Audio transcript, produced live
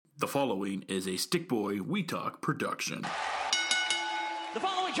The following is a Stickboy We Talk production. The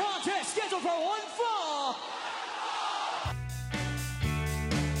following contest scheduled for one fall.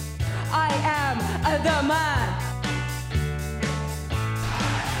 I am the man.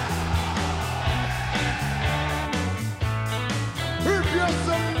 If you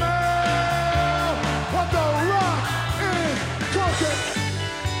smell what the rock is cooking,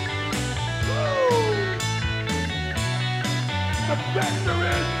 woo! The best there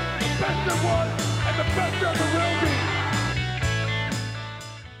is, the best there was, and the best there ever will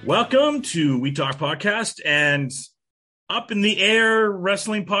be. Welcome to We Talk Podcast, and up in the air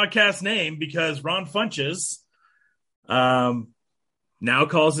wrestling podcast name because Ron Funches now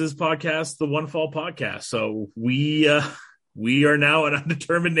calls his podcast the One Fall Podcast. So we are now an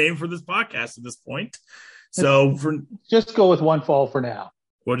undetermined name for this podcast at this point. So just go with One Fall for now.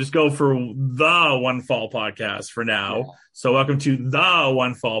 We'll just go for the One Fall Podcast for now. Yeah. So welcome to the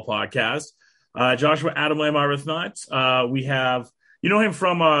One Fall Podcast. Joshua Adam Lamb Arbuthnot. We have, you know him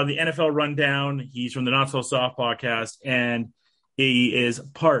from the NFL Rundown. He's from the Not So Soft podcast, and he is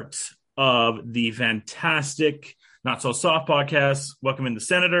part of the fantastic Not So Soft podcast. Welcome in the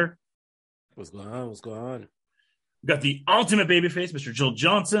Senator. What's going on? What's going on? We got the ultimate babyface, Mr. Joel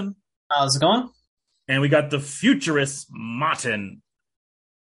Johnson. How's it going? And we got the futurist, Martin.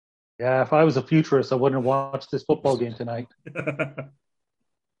 Yeah, if I was a futurist, I wouldn't have watched this football game tonight.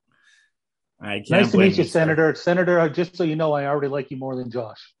 Nice to meet you, Senator. Senator, just so you know, I already like you more than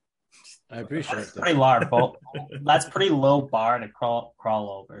Josh. I appreciate That's that. pretty large, that's pretty low bar to crawl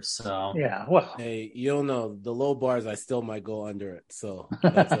over. So Yeah, well, Hey, you don't know the low bars. I still might go under it, so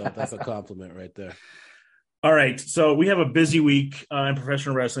that's a compliment right there. All right, so we have a busy week in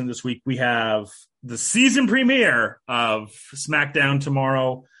professional wrestling this week. We have the season premiere of SmackDown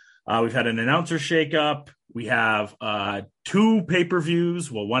tomorrow. We've had an announcer shakeup. We have two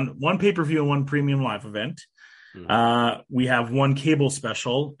pay-per-views. Well, one pay-per-view and one premium live event. Mm-hmm. We have one cable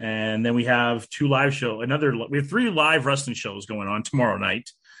special, and then we have two live shows. We have three live wrestling shows going on tomorrow night,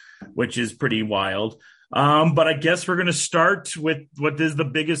 which is pretty wild. But I guess we're going to start with what is the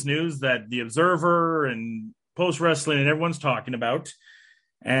biggest news that the Observer and Post Wrestling and everyone's talking about.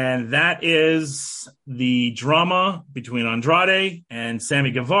 And that is the drama between Andrade and Sammy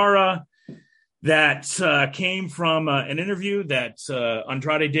Guevara that came from an interview that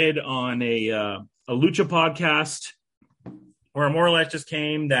Andrade did on a Lucha podcast, where more or less just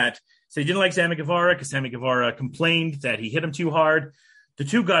came that so he didn't like Sammy Guevara because Sammy Guevara complained that he hit him too hard. The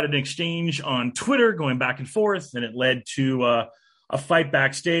two got an exchange on Twitter going back and forth, and it led to a fight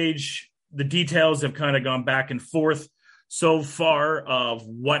backstage. The details have kind of gone back and forth so far of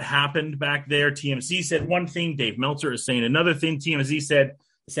what happened back there. TMZ said one thing. Dave Meltzer is saying another thing. TMZ said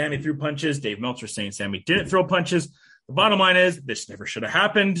Sammy threw punches. Dave Meltzer saying Sammy didn't throw punches. The bottom line is this never should have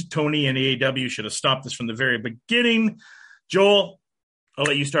happened. Tony and AEW should have stopped this from the very beginning. Joel, I'll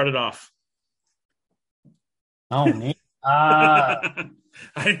let you start it off. Oh, me. I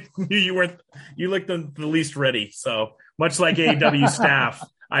knew you looked the least ready. So much like AEW staff,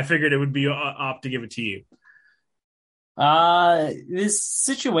 I figured it would be opt to give it to you. This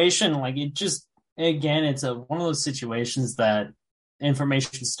situation, it's one of those situations that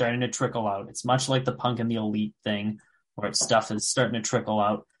information is starting to trickle out. It's much like the Punk and the Elite thing, where stuff is starting to trickle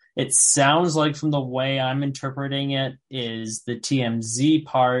out. It sounds like, from the way I'm interpreting it, is the TMZ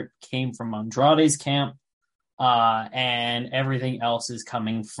part came from Andrade's camp, and everything else is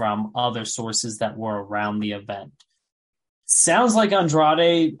coming from other sources that were around the event. Sounds like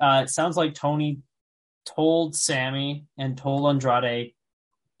Andrade, it sounds like Tony told Sammy and told Andrade,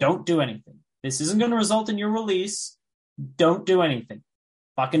 don't do anything. This isn't going to result in your release. Don't do anything.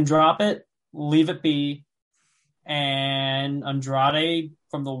 Fucking drop it. Leave it be. And Andrade,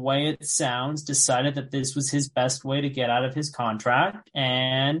 from the way it sounds, decided that this was his best way to get out of his contract.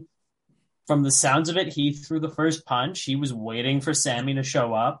 And from the sounds of it, he threw the first punch. He was waiting for Sammy to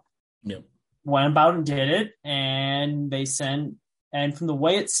show up. Yep. Went about and did it. And and from the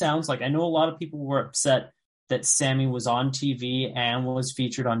way it sounds like, I know a lot of people were upset that Sammy was on TV and was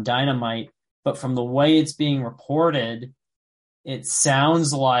featured on Dynamite. But from the way it's being reported, it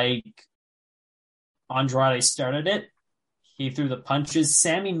sounds like Andrade started it. He threw the punches.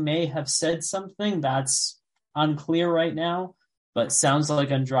 Sammy may have said something. That's unclear right now. But sounds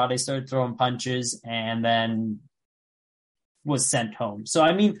like Andrade started throwing punches and then was sent home. So,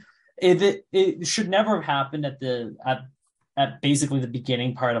 I mean, it should never have happened at basically the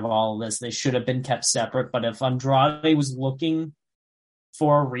beginning part of all of this. They should have been kept separate. But if Andrade was looking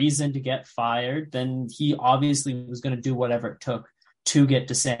for a reason to get fired, then he obviously was going to do whatever it took to get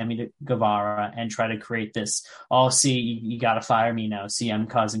to Sammy Guevara and try to create this, oh, see, you got to fire me now. See, I'm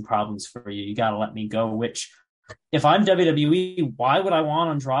causing problems for you. You got to let me go, which if I'm WWE, why would I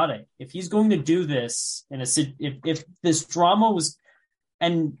want Andrade? If he's going to do this if this drama was,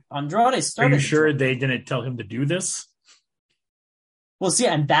 and Andrade started. Are you sure they didn't tell him to do this? Well, see,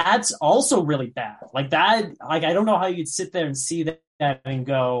 and that's also really bad. Like that, like I don't know how you could sit there and see that and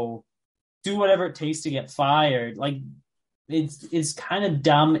go, do whatever it takes to get fired. Like it's kind of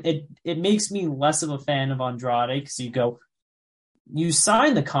dumb. It makes me less of a fan of Andrade because you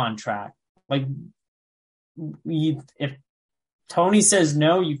sign the contract. Like if Tony says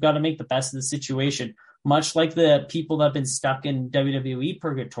no, you've got to make the best of the situation. Much like the people that have been stuck in WWE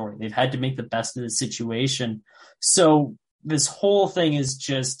purgatory, they've had to make the best of the situation. So this whole thing is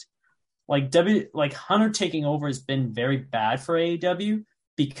just like Hunter taking over has been very bad for AEW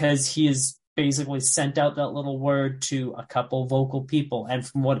because he has basically sent out that little word to a couple vocal people. And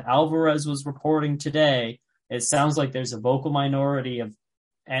from what Alvarez was reporting today, it sounds like there's a vocal minority of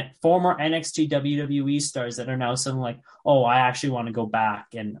former NXT WWE stars that are now suddenly like, oh, I actually want to go back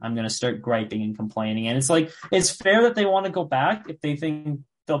and I'm going to start griping and complaining. And it's like, it's fair that they want to go back. If they think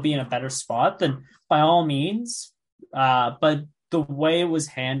they'll be in a better spot, then by all means. But the way it was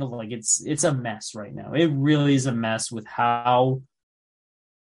handled, like it's a mess right now. It really is a mess with how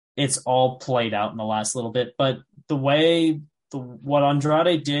it's all played out in the last little bit. But the way what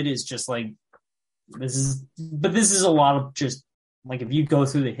Andrade did is just like, this is a lot of just, like if you go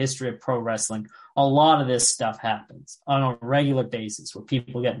through the history of pro wrestling, a lot of this stuff happens on a regular basis where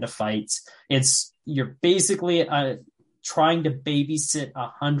people get into fights. You're basically trying to babysit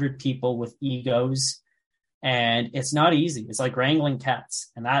 100 people with egos, and it's not easy. It's like wrangling cats,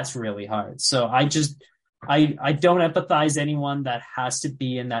 and that's really hard. So I don't empathize anyone that has to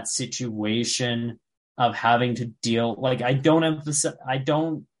be in that situation of having to deal. Like I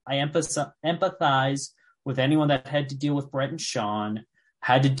empathize with anyone that had to deal with Brett and Sean,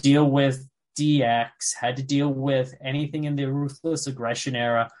 had to deal with DX, had to deal with anything in the Ruthless Aggression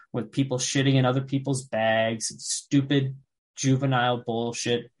era with people shitting in other people's bags, stupid juvenile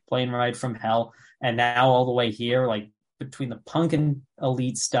bullshit, plane ride from hell. And now all the way here, like between the Punk and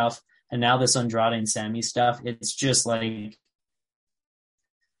Elite stuff and now this Andrade and Sammy stuff, it's just like,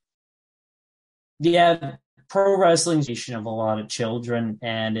 yeah, pro wrestling is of a lot of children,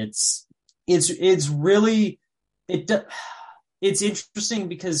 and it's really it's interesting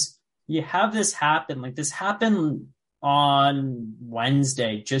because you have this happen. Like this happened on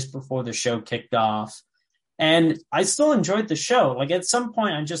Wednesday just before the show kicked off, and I still enjoyed the show. Like at some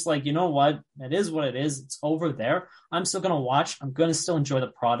point I'm just like, you know what, it is what it is. It's over there. I'm still going to watch. I'm going to still enjoy the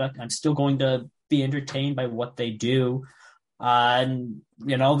product. I'm still going to be entertained by what they do. And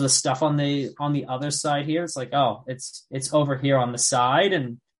you know, the stuff on the other side here, it's like, oh, it's over here on the side,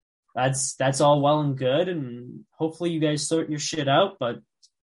 and that's all well and good, and hopefully you guys sort your shit out, but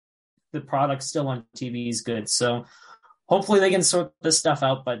the product still on TV is good. So hopefully they can sort this stuff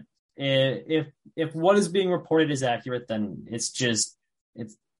out. But if what is being reported is accurate, then it's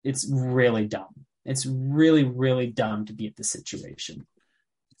really dumb. It's really, really dumb to be at this situation.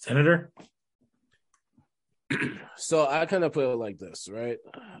 Senator? So I kind of put it like this, right?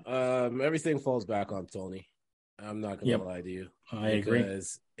 Everything falls back on Tony. I'm not going to lie to you. I agree.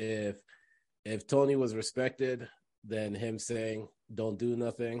 Because if Tony was respected, then him saying, don't do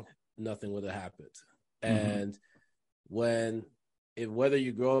nothing would have happened. Mm-hmm. And whether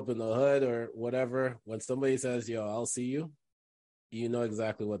you grow up in the hood or whatever, when somebody says, yo, I'll see you, you know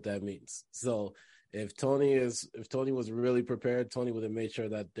exactly what that means. So if Tony was really prepared, Tony would have made sure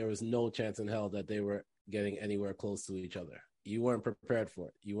that there was no chance in hell that they were getting anywhere close to each other. You weren't prepared for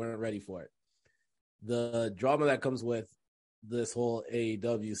it. You weren't ready for it. The drama that comes with this whole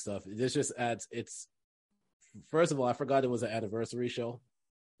AEW stuff, this just adds, first of all, I forgot it was an anniversary show.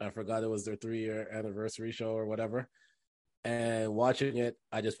 I forgot it was their 3-year anniversary show or whatever. And watching it,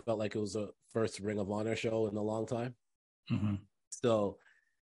 I just felt like it was a first Ring of Honor show in a long time. Mm-hmm. So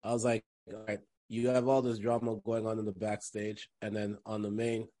I was like, all right, you have all this drama going on in the backstage, and then on the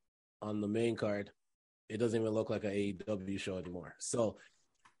main card, it doesn't even look like an AEW show anymore. So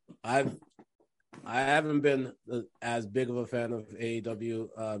I haven't been as big of a fan of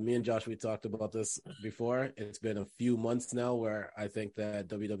AEW. Me and Josh, we talked about this before. It's been a few months now where I think that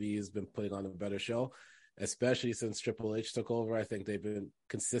WWE has been putting on a better show, especially since Triple H took over. I think they've been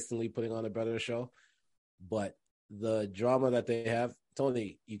consistently putting on a better show. But the drama that they have,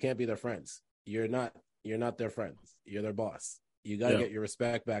 Tony, you can't be their friends. You're not their friends. You're their boss. You got to get your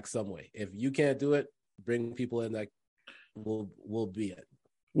respect back some way. If you can't do it, bring people in that will be it.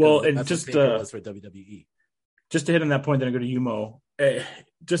 Well, and that's just for WWE. just to hit on that point, then I go to Yumo.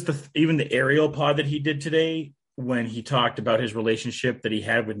 Just even the aerial pod that he did today, when he talked about his relationship that he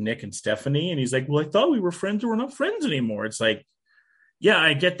had with Nick and Stephanie, and he's like, well, I thought we were friends, or we're not friends anymore. It's like, yeah,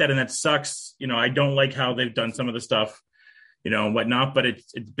 I get that, and that sucks. I don't like how they've done some of the stuff, and whatnot, but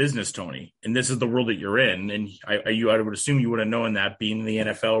it's business, Tony, and this is the world that you're in. And I would assume you would have known that, being in the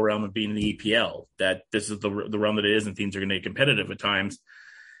NFL realm and being in the EPL, that this is the realm that it is, and things are going to be competitive at times.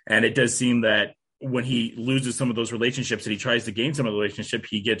 And it does seem that when he loses some of those relationships and he tries to gain some of the relationship,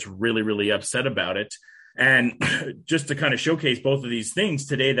 he gets really, really upset about it. And just to kind of showcase both of these things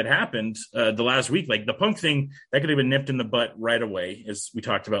today that happened the last week, like the Punk thing, that could have been nipped in the butt right away, as we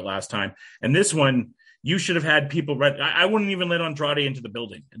talked about last time. And this one, you should have had people I wouldn't even let Andrade into the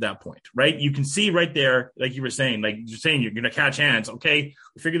building at that point, right? You can see right there, like you were saying, you're going to catch hands. Okay,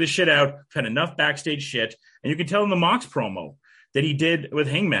 we figure this shit out. We've had enough backstage shit. And you can tell in the Mox promo that he did with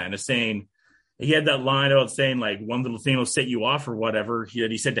Hangman is saying, he had that line about saying, like, one little thing will set you off or whatever.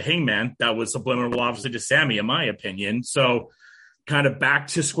 He said to Hangman, that was subliminal, obviously, to Sammy, in my opinion. So kind of back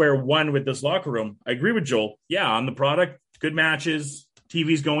to square one with this locker room. I agree with Joel. Yeah, on the product, good matches,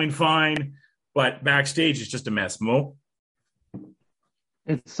 TV's going fine, but backstage it's just a mess. Mo?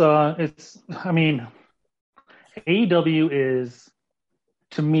 AEW is,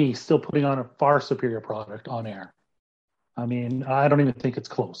 to me, still putting on a far superior product on air. I don't even think it's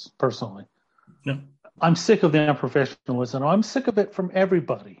close, personally. No. I'm sick of the unprofessionalism. I'm sick of it from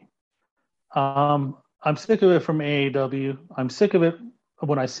everybody. I'm sick of it from AEW. I'm sick of it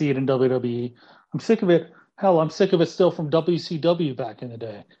when I see it in WWE. I'm sick of it. Hell, I'm sick of it still from WCW back in the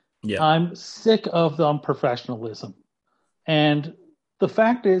day. Yeah. I'm sick of the unprofessionalism. And the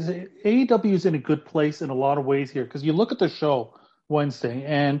fact is, AEW is in a good place in a lot of ways here, because you look at the show Wednesday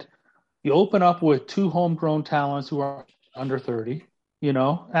and you open up with two homegrown talents who are under 30.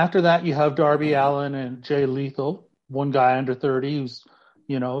 After that, you have Darby Allin and Jay Lethal, one guy under 30 who's,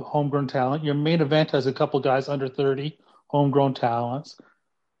 homegrown talent. Your main event has a couple guys under 30, homegrown talents.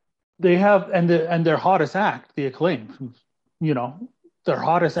 They have, and their hottest act, the Acclaimed, their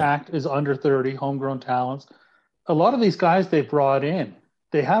hottest act is under 30, homegrown talents. A lot of these guys they brought in,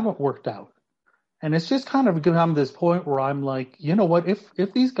 they haven't worked out. And it's just kind of come to this point where I'm like, you know what,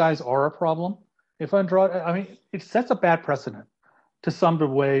 if these guys are a problem, if Andrade, it sets a bad precedent to some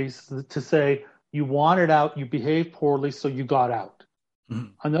ways, to say you wanted out, you behaved poorly, so you got out.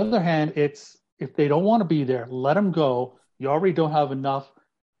 Mm-hmm. On the other hand, it's if they don't want to be there, let them go. You already don't have enough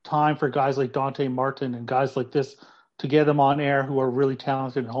time for guys like Dante Martin and guys like this to get them on air who are really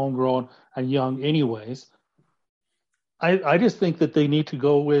talented and homegrown and young anyways. I just think that they need to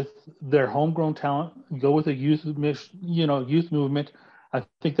go with their homegrown talent, go with a youth movement. I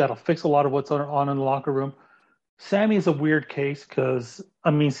think that'll fix a lot of what's on in the locker room. Sammy is a weird case because,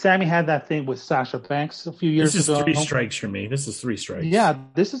 Sammy had that thing with Sasha Banks a few years ago. This is 3 strikes for me. This is 3 strikes. Yeah,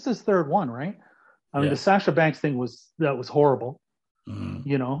 this is his third one, right? The Sasha Banks thing was horrible.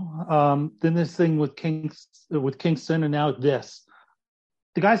 Mm-hmm. Then this thing with Kingston, and now this.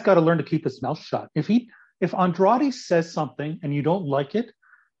 The guy's got to learn to keep his mouth shut. If Andrade says something and you don't like it,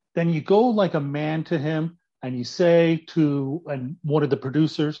 then you go like a man to him and you say to one of the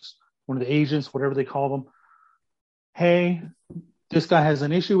producers, one of the agents, whatever they call them, hey, this guy has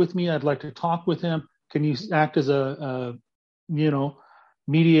an issue with me. I'd like to talk with him. Can you act as a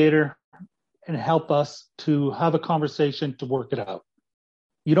mediator and help us to have a conversation to work it out?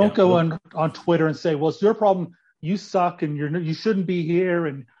 You don't go on Twitter and say, well, it's your problem. You suck and you shouldn't be here.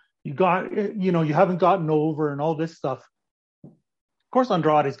 And you haven't gotten over and all this stuff. Of course,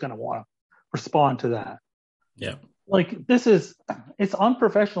 Andrade is going to want to respond to that. Yeah. It's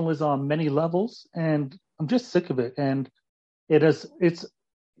unprofessionalism on many levels, and I'm just sick of it. And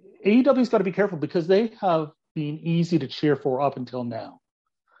AEW's got to be careful because they have been easy to cheer for up until now.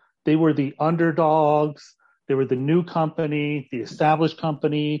 They were the underdogs. They were the new company, the established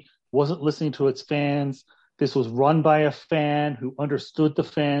company, wasn't listening to its fans. This was run by a fan who understood the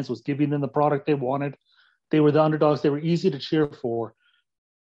fans, was giving them the product they wanted. They were the underdogs. They were easy to cheer for.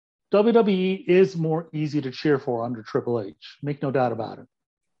 WWE is more easy to cheer for under Triple H. Make no doubt about it.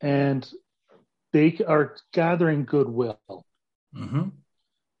 And they are gathering goodwill. Mm-hmm.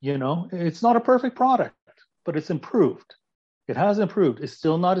 It's not a perfect product, but it's improved. It has improved. It's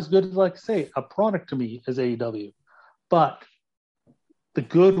still not as good as, like I say, a product to me as AEW. But the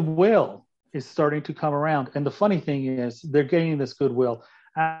goodwill is starting to come around. And the funny thing is they're gaining this goodwill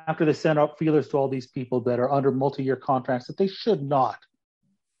after they send out feelers to all these people that are under multi-year contracts that they should not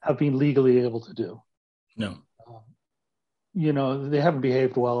have been legally able to do. No. They haven't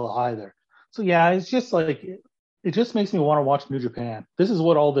behaved well either. So, yeah, it's just like, it just makes me want to watch New Japan. This is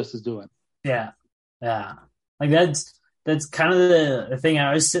what all this is doing. Yeah. Yeah. Like that's kind of the thing.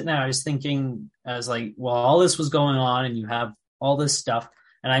 I was sitting there, I was thinking, I was like, well, all this was going on, and you have all this stuff,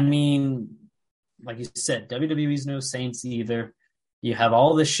 and I mean, like you said, WWE's no saints either. You have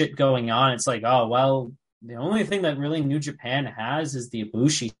all this shit going on. It's like, oh well, the only thing that really New Japan has is the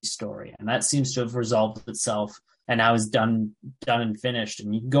Ibushi story, and that seems to have resolved itself and now is done and finished.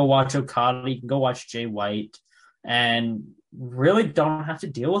 And you can go watch Okada, you can go watch Jay White, and really don't have to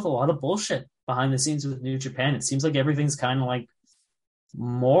deal with a lot of bullshit behind the scenes with New Japan. It seems like everything's kind of like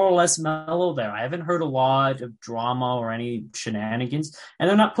more or less mellow there. I haven't heard a lot of drama or any shenanigans, and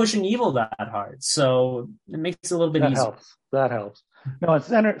they're not pushing evil that hard, so it makes it a little bit easier. That helps. No,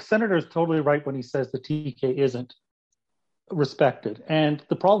 and Senator's totally right when he says the TK isn't respected, and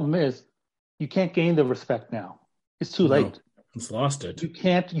the problem is you can't gain the respect now. It's too late. He's lost it. You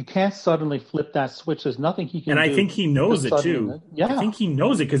can't suddenly flip that switch. There's nothing he can do. And I think he knows it too. Yeah. I think he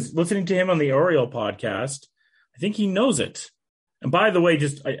knows it because listening to him on the Oriole podcast, I think he knows it. And by the way,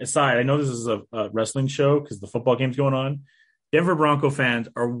 just aside, I know this is a wrestling show because the football game's going on. Denver Bronco fans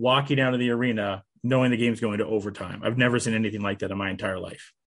are walking down to the arena knowing the game's going to overtime. I've never seen anything like that in my entire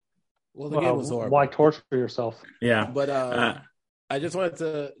life. Well, the game was horrible. Why torture yourself? Yeah. But I just wanted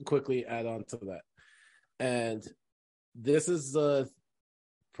to quickly add on to that. And this is the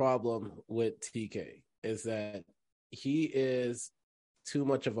problem with TK, is that he is too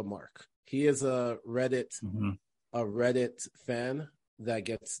much of a mark. He is a Reddit fan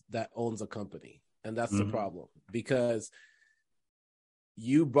that owns a company. And that's the problem, because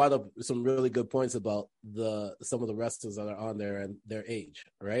you brought up some really good points about some of the wrestlers that are on there and their age,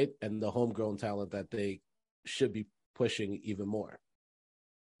 right? And the homegrown talent that they should be pushing even more.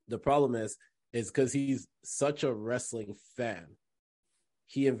 The problem is because he's such a wrestling fan,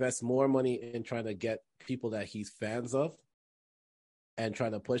 he invests more money in trying to get people that he's fans of and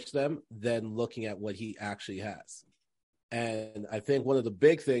trying to push them than looking at what he actually has. And I think one of the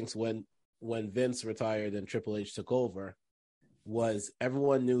big things when Vince retired and Triple H took over was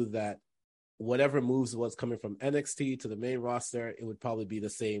everyone knew that whatever moves was coming from NXT to the main roster, it would probably be the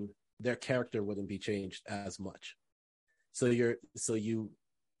same. Their character wouldn't be changed as much. So your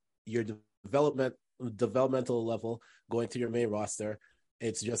developmental level going to your main roster,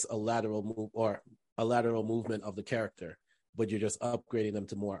 it's just a lateral move or a lateral movement of the character, but you're just upgrading them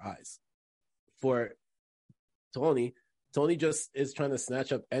to more eyes. For Tony just is trying to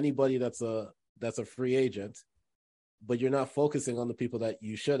snatch up anybody that's a free agent, but you're not focusing on the people that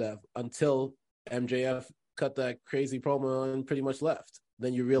you should have until MJF cut that crazy promo and pretty much left.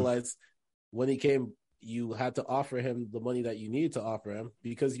 Then you realize when he came, you had to offer him the money that you needed to offer him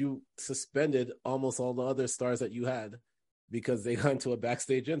because you suspended almost all the other stars that you had because they got into a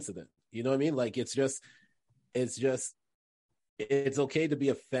backstage incident. You know what I mean? Like it's okay to be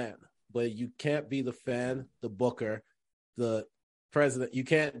a fan, but you can't be the fan, the booker, the president. You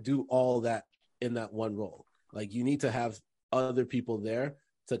can't do all that in that one role. Like you need to have other people there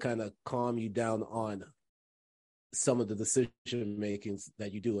to kind of calm you down on some of the decision makings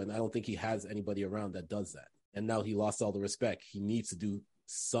that you do. And I don't think he has anybody around that does that. And now he lost all the respect. He needs to do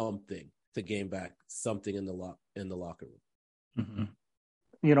something to gain back something in the locker room. Mm-hmm.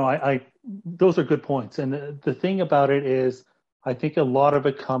 You know, I those are good points. And the thing about it is, I think a lot of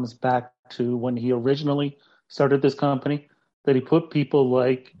it comes back to when he originally started this company, that he put people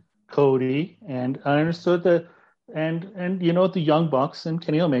like Cody, and I understood that, and you know, the Young Bucks and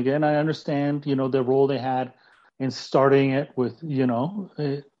Kenny Omega, and I understand, you know, the role they had in starting it with, you know,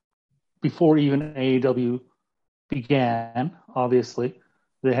 before even AEW began. Obviously,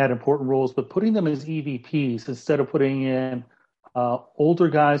 they had important roles, but putting them as EVPs instead of putting in older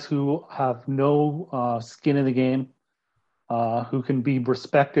guys who have no skin in the game, who can be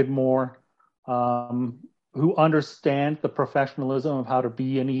respected more, who understand the professionalism of how to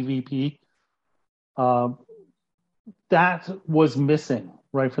be an EVP. That was missing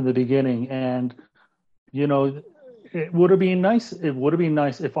right from the beginning. And, you know, it would have been nice. It would have been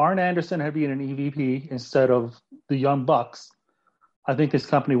nice if Arn Anderson had been an EVP instead of the Young Bucks. I think this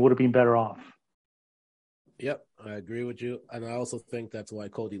company would have been better off. Yep, I agree with you. And I also think that's why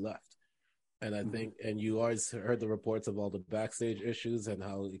Cody left. And I think, and you always heard the reports of all the backstage issues and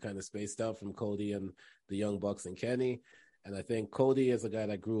how he kind of spaced out from Cody and the Young Bucks and Kenny. And I think Cody is a guy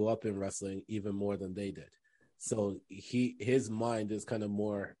that grew up in wrestling even more than they did. So his mind is kind of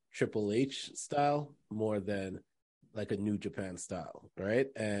more Triple H style, more than like a New Japan style, right?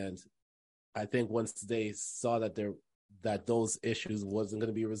 And I think once they saw that those issues wasn't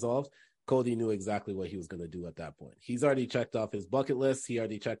going to be resolved, Cody knew exactly what he was going to do at that point. He's already checked off his bucket list. He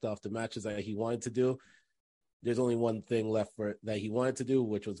already checked off the matches that he wanted to do. there's only one thing left that he wanted to do,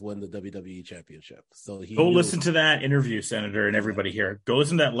 which was win the WWE Championship. So he listen to that interview, Senator, and everybody here. Go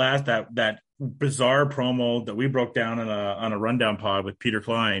listen to that bizarre promo that we broke down on a rundown pod with Peter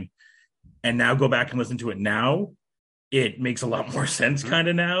Klein, and now go back and listen to it now. It makes a lot more sense kind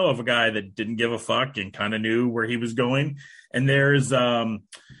of now, of a guy that didn't give a fuck and kind of knew where he was going. And there's an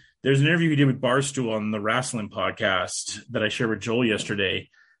interview he did with Barstool on the Wrestling podcast that I shared with Joel yesterday.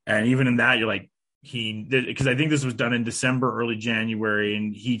 And even in that, you're like, because I think this was done in December, early January,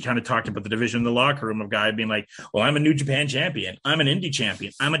 and he kind of talked about the division in the locker room of guy being like, well, I'm a New Japan champion, I'm an indie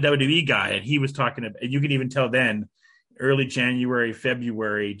champion, I'm a WWE guy. And he was talking about, and you can even tell then, early January,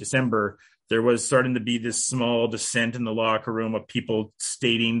 February, December, there was starting to be this small dissent in the locker room of people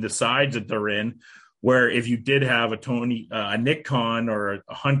stating the sides that they're in, where if you did have a Nick Khan or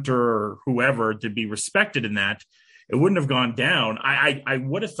a Hunter or whoever to be respected in that, it wouldn't have gone down. I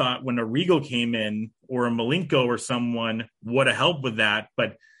would have thought when a Regal came in or a Malenko or someone would have helped with that.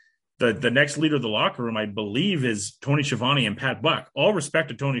 But the next leader of the locker room, I believe, is Tony Schiavone and Pat Buck. All respect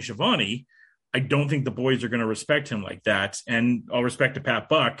to Tony Schiavone. I don't think the boys are going to respect him like that. And all respect to Pat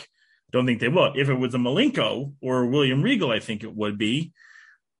Buck. Don't think they will. If it was a Malenko or William Regal, I think it would be.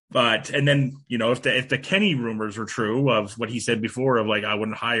 But, and then, if the Kenny rumors were true of what he said before of like, I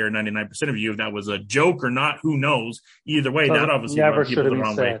wouldn't hire 99% of you, if that was a joke or not, who knows? Either way, that obviously never rubbed people the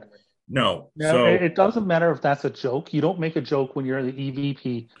wrong way. No. So it doesn't matter if that's a joke. You don't make a joke when you're the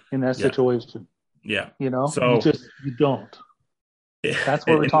EVP in that situation. Yeah. So you don't. That's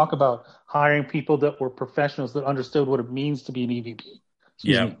what we talk about, hiring people that were professionals that understood what it means to be an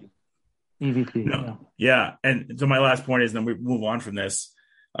EVP. EVP. No. Yeah. And so my last point is, then we move on from this.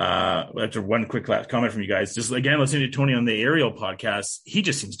 After one quick last comment from you guys, just again, listening to Tony on the Ariel podcast, he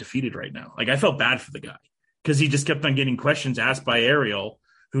just seems defeated right now. Like, I felt bad for the guy because he just kept on getting questions asked by Ariel,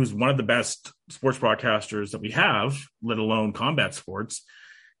 who's one of the best sports broadcasters that we have, let alone combat sports.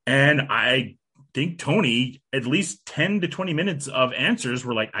 And I think Tony, at least 10 to 20 minutes of answers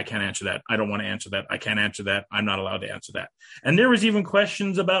were like, I can't answer that. I don't want to answer that. I can't answer that. I'm not allowed to answer that. And there was even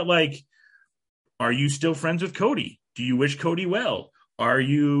questions about like, are you still friends with Cody? Do you wish Cody well? Are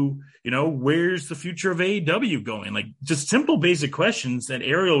you, where's the future of AEW going? Like, just simple, basic questions that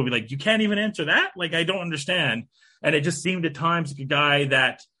Ariel would be like, you can't even answer that? Like, I don't understand. And it just seemed at times like a guy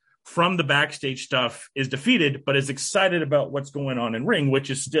that from the backstage stuff is defeated, but is excited about what's going on in ring, which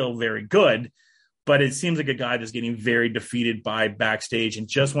is still very good. But it seems like a guy that's getting very defeated by backstage and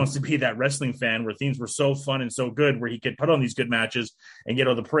just wants to be that wrestling fan where things were so fun and so good, where he could put on these good matches and get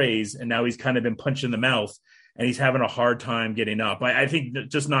all the praise. And now he's kind of been punched in the mouth. And he's having a hard time getting up. I think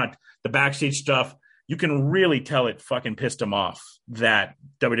just not the backstage stuff. You can really tell it fucking pissed him off that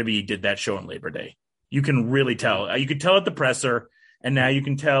WWE did that show on Labor Day. You can really tell. You could tell at the presser, and now you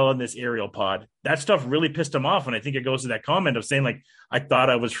can tell in this Ariel pod. That stuff really pissed him off. And I think it goes to that comment of saying, like, I thought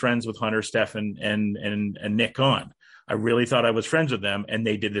I was friends with Hunter, Steph, and Nick Khan. I really thought I was friends with them, and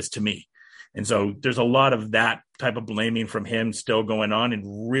they did this to me. And so there's a lot of that type of blaming from him still going on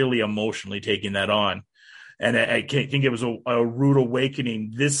and really emotionally taking that on. And I think it was a rude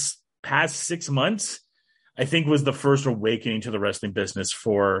awakening. This past 6 months, I think, was the first awakening to the wrestling business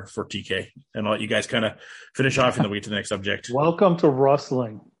for TK. And I'll let you guys kind of finish off and then we get to the next subject. Welcome to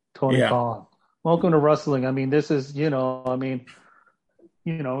wrestling, Tony Khan. Welcome to wrestling. I mean, this is, you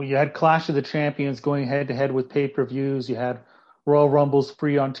had Clash of the Champions going head to head with pay-per-views. You had Royal Rumbles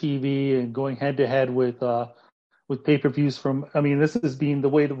free on TV and going head to head with pay-per-views this is being the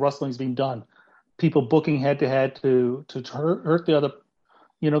way the wrestling is being done. People booking head to head to hurt the other,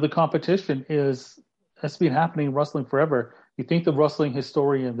 the competition that's been happening in wrestling forever. You think the wrestling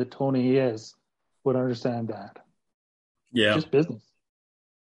historian that Tony is would understand that. Yeah. Just business.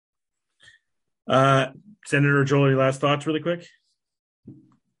 Senator Joel, any last thoughts really quick?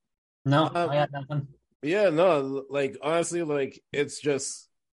 No, I got nothing. Yeah, no, like, honestly, like, it's just,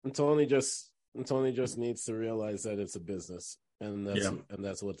 Tony just needs to realize that it's a business. And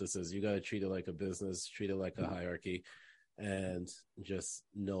that's what this is. You got to treat it like a business, treat it like a hierarchy, and just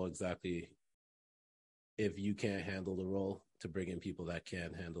know exactly if you can't handle the role, to bring in people that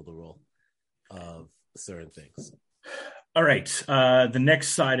can handle the role of certain things. All right. The next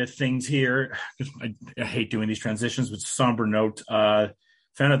side of things here, I hate doing these transitions, but somber note. Found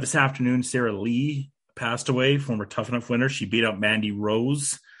out this afternoon, Sarah Lee passed away, former Tough Enough winner. She beat out Mandy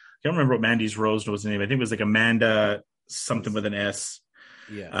Rose. I don't remember what Mandy's Rose was the name. I think it was like Amanda something with an S.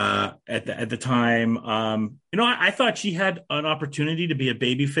 Yeah. At the time, I thought she had an opportunity to be a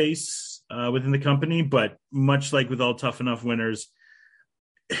babyface within the company, but much like with all Tough Enough winners,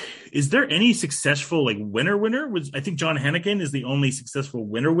 is there any successful like winner? I think John Hennigan is the only successful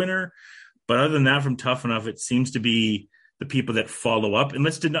winner, But other than that, from Tough Enough, it seems to be the people that follow up. And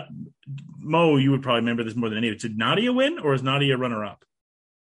Mo, you would probably remember this more than any of it. Did Nadia win, or is Nadia runner-up?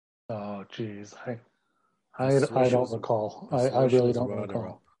 Oh, geez. I don't recall. I really don't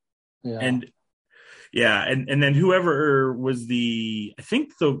recall. Yeah. And then whoever was I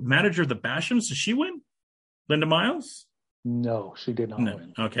think the manager of the Bashams, did she win? Linda Miles? No, she did not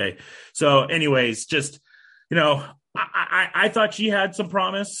win. Okay. So anyways, just, I thought she had some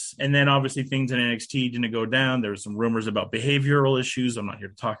promise, and then obviously things in NXT didn't go down. There were some rumors about behavioral issues. I'm not here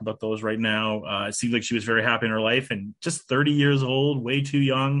to talk about those right now. It seemed like she was very happy in her life, and just 30 years old, way too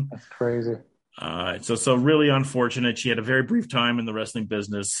young. That's crazy. So really unfortunate. She had a very brief time in the wrestling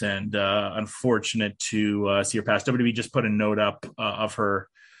business, and unfortunate to see her pass. WWE just put a note up of her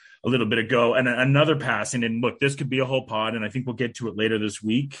a little bit ago, and another passing. And look, this could be a whole pod, and I think we'll get to it later this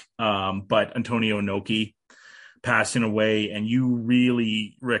week. But Antonio Inoki passing away, and you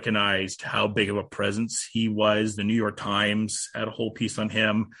really recognized how big of a presence he was. The New York Times had a whole piece on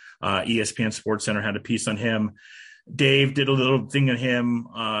him. ESPN Sports Center had a piece on him. Dave did a little thing on him.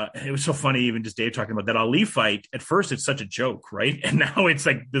 It was so funny, even just Dave talking about that Ali fight. At first, it's such a joke, right? And now it's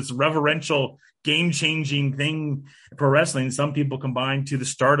like this reverential, game-changing thing in pro wrestling. Some people combine to the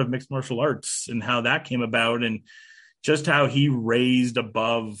start of mixed martial arts and how that came about, and just how he raised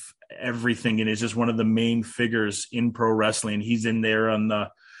above everything and is just one of the main figures in pro wrestling. He's in there on the,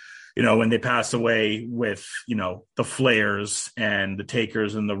 when they pass away with, the Flairs and the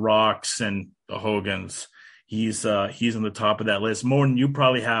Takers and the Rocks and the Hogans. He's on the top of that list. More than you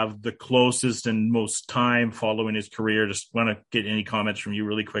probably have the closest and most time following his career. Just want to get any comments from you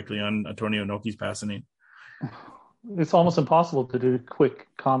really quickly on Antonio Inoki's passing. It's almost impossible to do quick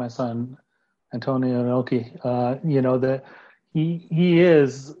comments on Antonio Inoki. That he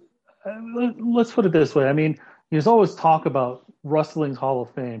is, let's put it this way. I mean, there's always talk about wrestling's Hall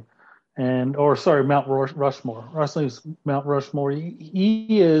of Fame Mount Rushmore. Wrestling's Mount Rushmore.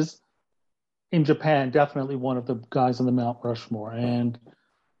 He is, in Japan, definitely one of the guys on the Mount Rushmore. And,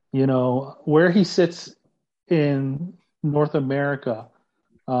 where he sits in North America,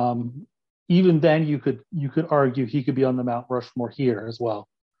 even then you could argue he could be on the Mount Rushmore here as well.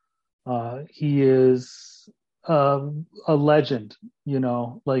 He is a legend,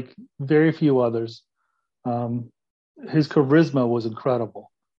 like very few others. His charisma was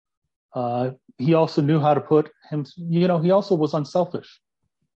incredible. He also knew how to put him, he also was unselfish.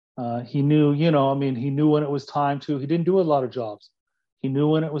 He knew, he knew when it was time to, he didn't do a lot of jobs. He knew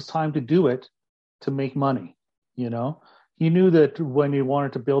when it was time to do it to make money, He knew that when he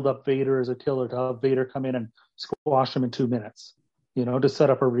wanted to build up Vader as a killer, to have Vader come in and squash him in 2 minutes, to set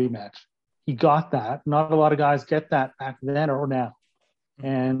up a rematch. He got that. Not a lot of guys get that back then or now.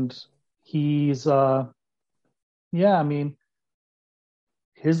 And he's,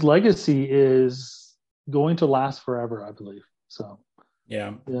 his legacy is going to last forever, I believe. So.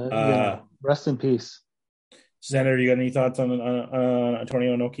 Yeah. Rest in peace. Senator, you got any thoughts on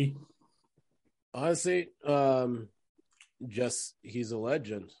Antonio Inoki? Honestly, just he's a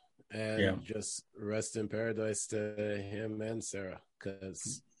legend, and just rest in paradise to him and Sarah,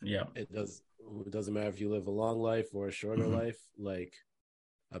 because it doesn't matter if you live a long life or a shorter life. Like,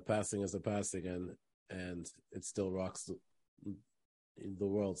 a passing is a passing, and it still rocks the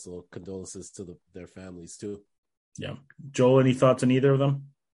world. So condolences to their families too. Yeah. Joel, any thoughts on either of them?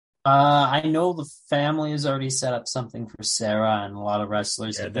 I know the family has already set up something for Sarah, and a lot of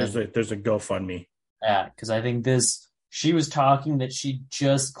wrestlers. Yeah, there's a GoFundMe. Yeah, because I think she was talking that she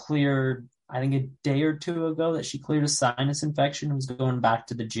just cleared, I think a day or two ago, that she cleared a sinus infection and was going back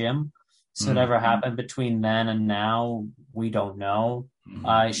to the gym. So whatever happened between then and now, we don't know.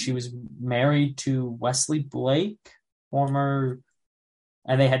 She was married to Wesley Blake,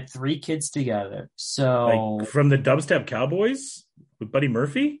 and they had 3 kids together. So, like, from the Dubstep Cowboys with Buddy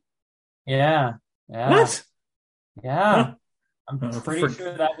Murphy? Yeah. What? Yeah. Huh? I'm pretty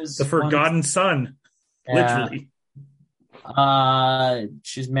sure that was the forgotten son. Literally.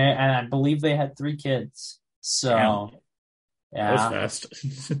 She's married, and I believe they had 3 kids. So, that was fast.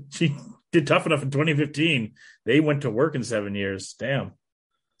 She did Tough Enough in 2015. They went to work in 7 years. Damn.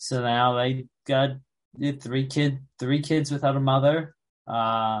 So now they got 3 kids without a mother.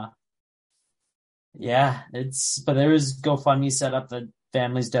 But there is GoFundMe set up. The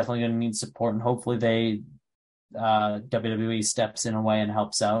family's definitely going to need support, and hopefully WWE steps in a way and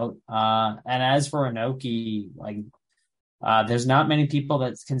helps out. And as for Inoki, there's not many people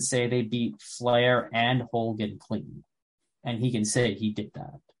that can say they beat Flair and Hogan clean, and he can say he did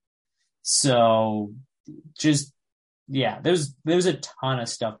that. So there's a ton of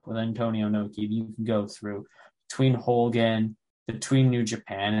stuff with Antonio Inoki you can go through between Hogan, between New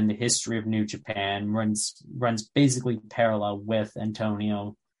Japan and the history of New Japan runs basically parallel with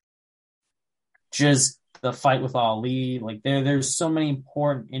Antonio. Just the fight with Ali, like there's so many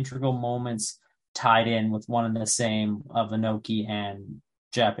important integral moments tied in with one and the same of Inoki and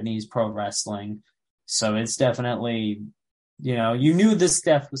Japanese pro wrestling. So it's definitely, you knew this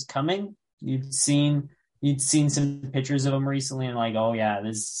death was coming. You'd seen some pictures of him recently and like, oh yeah,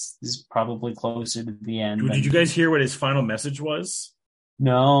 this is probably closer to the end. Did you guys hear what his final message was?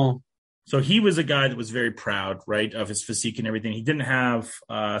 No. So he was a guy that was very proud, right, of his physique and everything. He didn't have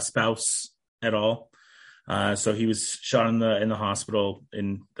a spouse at all. So he was shot in the hospital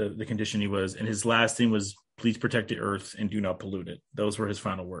in the condition he was. And his last thing was, please protect the earth and do not pollute it. Those were his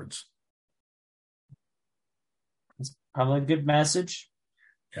final words. It's probably a good message.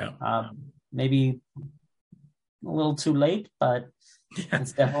 Yeah. Maybe a little too late, but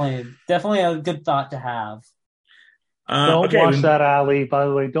it's definitely a good thought to have. Don't watch that Ali. By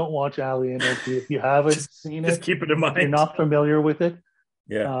the way, don't watch Ali Inoki if you haven't seen it. Just keep it in mind. You're not familiar with it.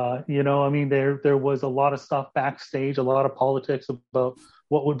 Yeah. There was a lot of stuff backstage, a lot of politics about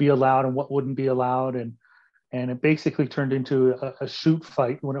what would be allowed and what wouldn't be allowed, and it basically turned into a shoot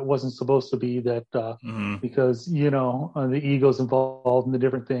fight when it wasn't supposed to be. That because the ego's involved in the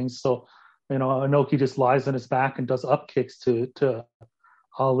different things. So Inoki just lies on his back and does up kicks to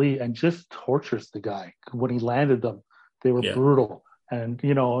Ali and just tortures the guy. When he landed them, they were brutal, and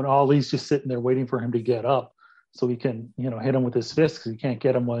and Ali's just sitting there waiting for him to get up so he can hit him with his fist because he can't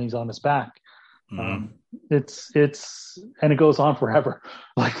get him when he's on his back. It's and it goes on forever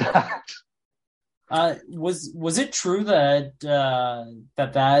like that. Was it true that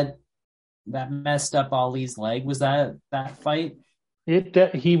that messed up Ali's leg? Was that fight?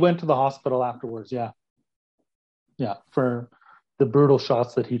 He went to the hospital afterwards. Yeah, for the brutal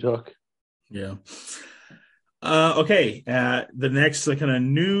shots that he took. Yeah. Okay. The next kind of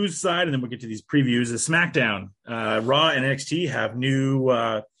news side, and then we'll get to these previews, is SmackDown. Raw and NXT have new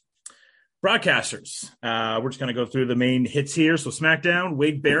broadcasters. We're just going to go through the main hits here. So SmackDown,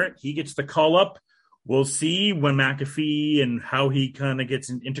 Wade Barrett, he gets the call up. We'll see when McAfee and how he kind of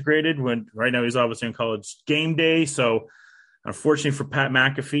gets integrated. When right now he's obviously on College Game Day. So unfortunately for Pat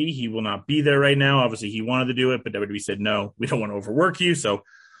McAfee, he will not be there right now. Obviously he wanted to do it, but WWE said, no, we don't want to overwork you. So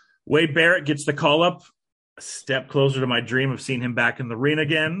Wade Barrett gets the call up. A step closer to my dream of seeing him back in the ring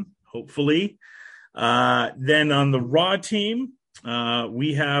again, hopefully. Then on the Raw team,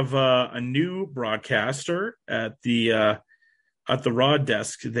 we have a new broadcaster at the Raw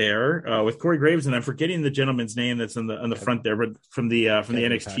desk there with Corey Graves, and I'm forgetting the gentleman's name that's on the front there, but from the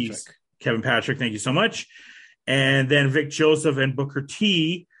NXT, Kevin Patrick. Thank you so much. And then Vic Joseph and Booker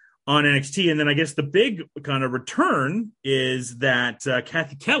T on NXT. And then I guess the big kind of return is that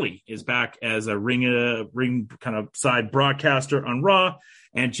Kathy Kelly is back as a ring kind of side broadcaster on Raw,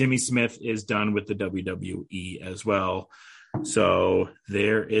 and Jimmy Smith is done with the WWE as well. So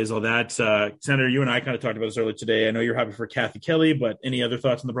there is all that. Senator, you and I kind of talked about this earlier today. I know you're happy for Kathy Kelly, but any other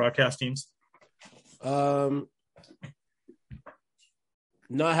thoughts on the broadcast teams? Not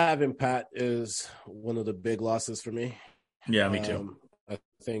having Pat is one of the big losses for me. Yeah, me too. I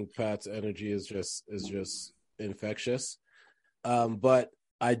think Pat's energy is just infectious. But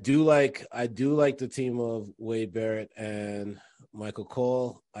I do like the team of Wade Barrett and Michael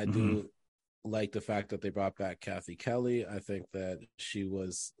Cole. I do like the fact that they brought back Kathy Kelly. I think that she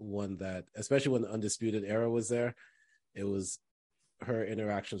was one that, especially when the Undisputed Era was there, it was her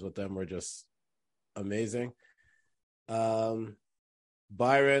interactions with them were just amazing.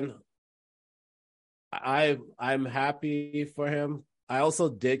 Byron, I'm happy for him. I also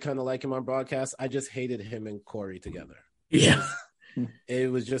did kind of like him on broadcast. I just hated him and Corey together. Yeah. It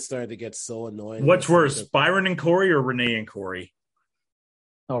was just starting to get so annoying. What's worse, Byron and Corey or Renee and Corey?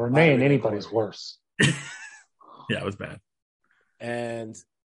 Oh, Renee and anybody's worse. Yeah, it was bad. And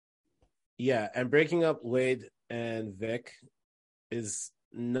breaking up Wade and Vic is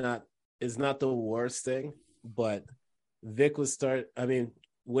not the worst thing, but Wade was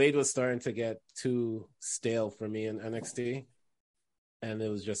starting to get too stale for me in NXT. And it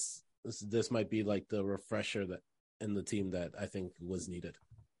was just, this might be like the refresher that in the team that I think was needed.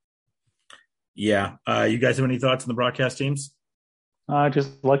 Yeah. You guys have any thoughts on the broadcast teams? I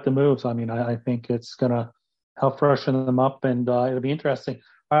just like the moves. I mean, I think it's going to help freshen them up, and it'll be interesting.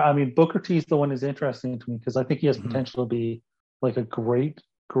 I mean, Booker T is the one who's interesting to me because I think he has potential to be like a great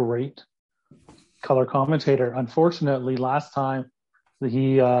color commentator. Unfortunately, last time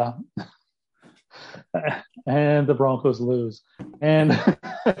he and the Broncos lose. And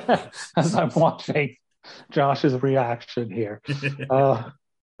as I'm watching Josh's reaction here,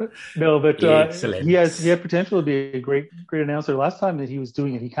 No, but Excellent. he had potential to be a great announcer. Last time that he was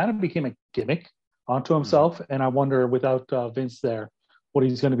doing it, he kind of became a gimmick onto himself, and I wonder without Vince there, what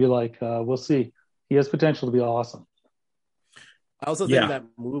he's going to be like. We'll see. He has potential to be awesome. I also think that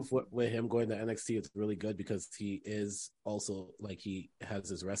move with him going to NXT is really good because he is also like he has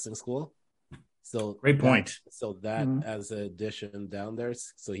his wrestling school. So great point. That as an addition down there,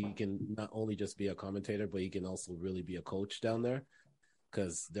 so he can not only just be a commentator, but he can also really be a coach down there.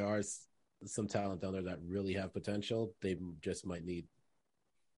 Because there are some talent down there that really have potential. They just might need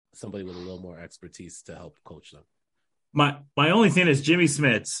somebody with a little more expertise to help coach them. My only thing is Jimmy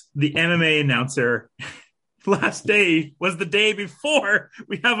Smits, the MMA announcer. Last day was the day before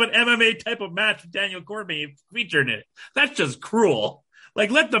we have an MMA type of match with Daniel Cormier featured in it. That's just cruel.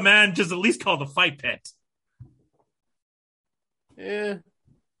 Like, let the man just at least call the fight pit. Yeah,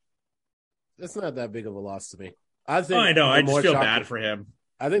 that's not that big of a loss to me. I think. I know. I just feel bad for him.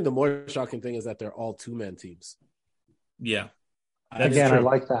 I think the more shocking thing is that they're all 2-man teams. Yeah. Again, I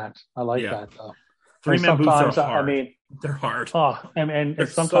like that. I like that though. 3-man booths are hard. I mean, they're hard. Oh, and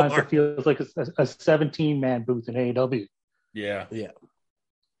sometimes it feels like a 17-man booth in AEW. Yeah. Yeah.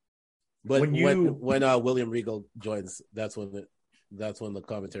 But when William Regal joins, that's when the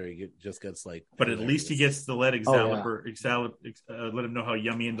commentary just gets like. But at least he gets to let Excalibur let him know how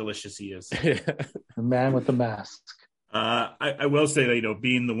yummy and delicious he is. The man with the mask. I will say that,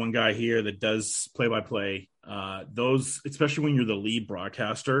 being the one guy here that does play-by-play, those, especially when you're the lead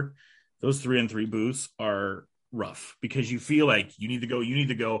broadcaster, those 3-on-3 booths are rough because you feel like you need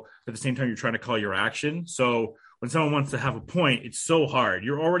to go. But at the same time, you're trying to call your action. So when someone wants to have a point, it's so hard.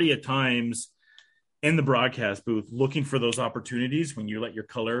 You're already at times in the broadcast booth looking for those opportunities when you let your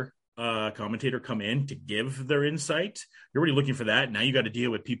color commentator come in to give their insight. You're already looking for that. Now you got to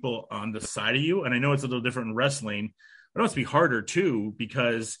deal with people on the side of you. And I know it's a little different in wrestling, but it must be harder too,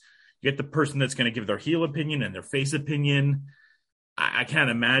 because you get the person that's going to give their heel opinion and their face opinion. I can't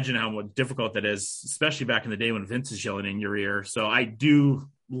imagine how difficult that is, especially back in the day when Vince is yelling in your ear. So I do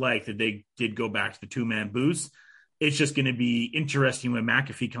like that they did go back to the 2-man booths. It's just going to be interesting when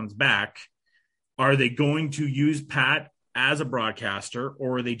McAfee comes back. Are they going to use Pat as a broadcaster,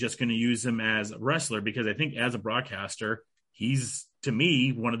 or are they just going to use him as a wrestler? Because I think as a broadcaster, he's, to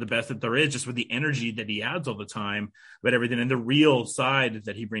me, one of the best that there is, just with the energy that he adds all the time, but everything and the real side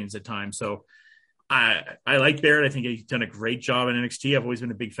that he brings at times. So I like Barrett. I think he's done a great job in NXT. I've always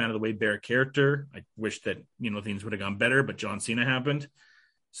been a big fan of the Wade Barrett character. I wish that, things would have gone better, but John Cena happened.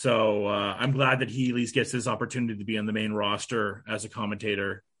 So I'm glad that he at least gets his opportunity to be on the main roster as a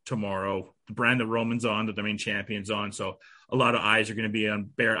commentator tomorrow. The brand that Roman's on, that the main champion's on. So a lot of eyes are going to be on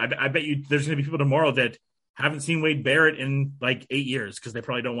Barrett. I bet you there's going to be people tomorrow that haven't seen Wade Barrett in like 8 years because they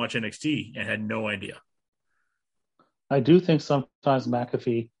probably don't watch NXT and had no idea. I do think sometimes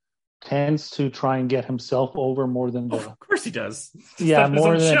McAfee tends to try and get himself over more than of course he does. Yeah,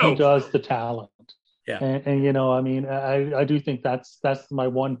 more than he does the talent. Yeah. And I mean, I do think that's my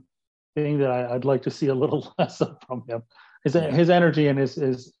one thing that I'd like to see a little less of from him. His energy and his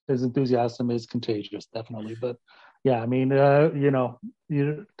enthusiasm is contagious, definitely. But yeah, I mean,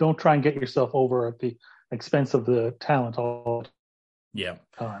 you don't try and get yourself over at the expense of the talent all the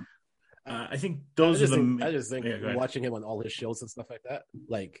time. I think those I just think watching him on all his shows and stuff like that,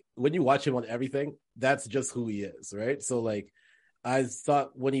 like when you watch him on everything, that's just who he is, right? So like, I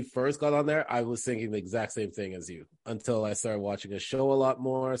thought when he first got on there, I was thinking the exact same thing as you until I started watching his show a lot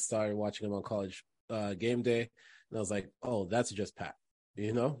more, started watching him on College Game Day, and I was like, oh, that's just Pat,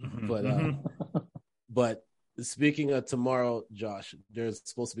 Mm-hmm. But speaking of tomorrow, Josh, there's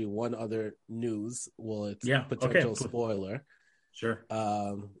supposed to be one other news. Well, it's potential spoiler. Sure.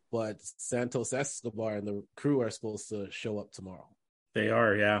 But Santos Escobar and the crew are supposed to show up tomorrow. They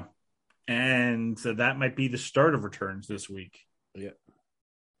are, yeah. And so that might be the start of returns this week. Yeah.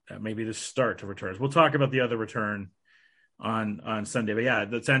 That may be the start of returns. We'll talk about the other return on Sunday. But yeah,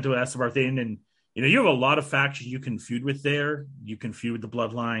 the Santos Escobar thing. And, you have a lot of factions you can feud with there. You can feud with the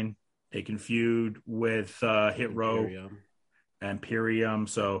Bloodline. They can feud with Hit Row and Imperium.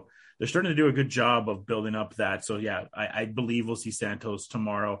 So they're starting to do a good job of building up that. So, yeah, I believe we'll see Santos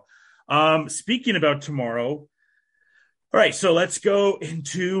tomorrow. Speaking about tomorrow, all right, so let's go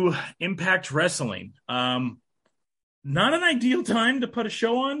into Impact Wrestling. Not an ideal time to put a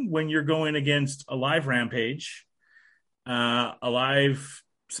show on when you're going against a live Rampage, a live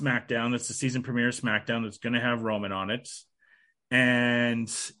SmackDown. That's the season premiere SmackDown that's going to have Roman on it.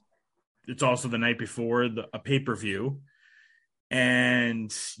 And it's also the night before a pay-per-view.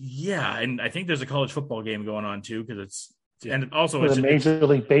 And yeah, and I think there's a college football game going on too, because it's the Major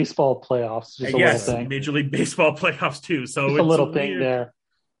League Baseball playoffs. Yes, Major League Baseball playoffs too. So it's a little thing there.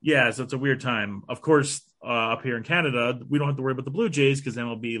 Yeah, so it's a weird time. Of course, up here in Canada, we don't have to worry about the Blue Jays because then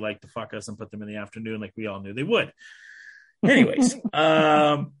it'll be like to fuck us and put them in the afternoon like we all knew they would. Anyways,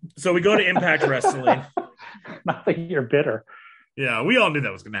 so we go to Impact Wrestling. Not that you're bitter. Yeah, we all knew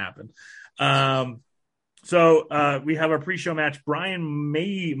that was going to happen. So we have our pre-show match. Brian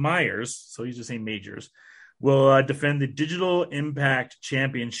Myers, so he's just saying Majors, will defend the Digital Impact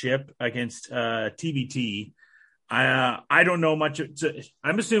Championship against TBT. I don't know much.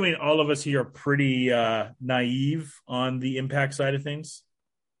 I'm assuming all of us here are pretty naive on the Impact side of things.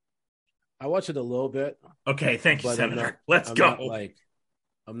 I watch it a little bit. Okay, thank you, but Senator. Let's go.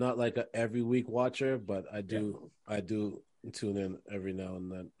 I'm not like a every week watcher, but I do tune in every now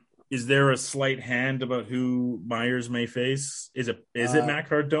and then. Is there a slight hand about who Myers may face? Is it Matt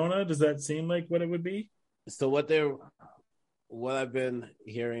Cardona? Does that seem like what it would be? So what I've been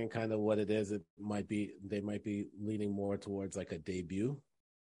hearing, kind of what it is, they might be leaning more towards like a debut.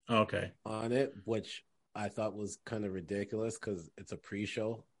 Okay. On it, which I thought was kind of ridiculous because it's a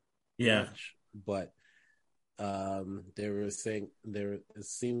pre-show. Yeah. Match, but they were saying it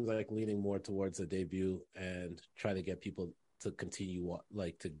seems like leaning more towards a debut and try to get people to continue,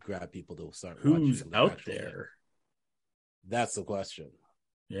 like to grab people to start watching. Who's out there? That's the question.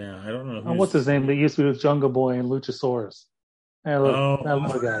 Yeah, I don't know. What's his name? That used to be with Jungle Boy and Luchasaurus. Hey, look,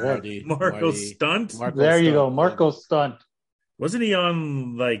 Marco Stunt. There you go, Marco Stunt. Wasn't he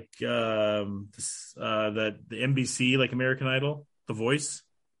on like the NBC, like American Idol, The Voice?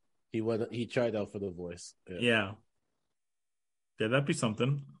 He tried out for The Voice. Yeah, that'd be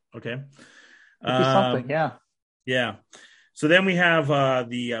something. Okay, yeah. So then we have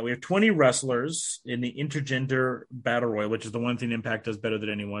we have 20 wrestlers in the intergender battle royal, which is the one thing Impact does better than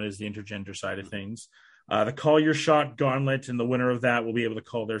anyone is the intergender side of things. The Call Your Shot Gauntlet, and the winner of that will be able to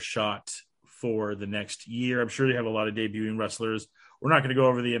call their shot for the next year. I'm sure they have a lot of debuting wrestlers. We're not going to go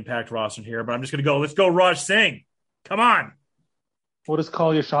over the Impact roster here, but I'm just going to go. Let's go, Raj Singh. Come on. What does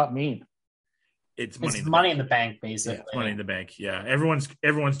Call Your Shot mean? It's money in the bank, basically. Yeah, it's money in the bank. Yeah, everyone's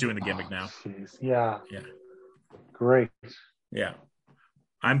doing the gimmick now. Geez. Yeah. Great. Yeah,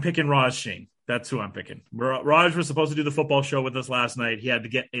 I'm picking Raj Singh. That's who I'm picking. Raj was supposed to do the football show with us last night. He had to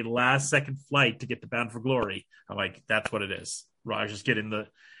get a last-second flight to get to Bound for Glory. I'm like, that's what it is. Raj is getting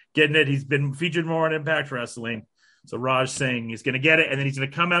it. He's been featured more on Impact Wrestling. So Raj Singh, he's going to get it, and then he's going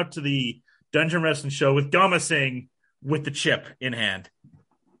to come out to the Dungeon Wrestling show with Gama Singh with the chip in hand.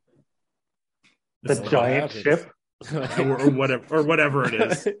 The giant chip? or whatever it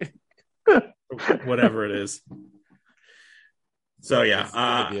is. Whatever it is. So yeah, it's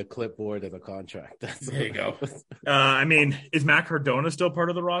gonna be a clipboard and a contract. There you go. I mean, is Matt Cardona still part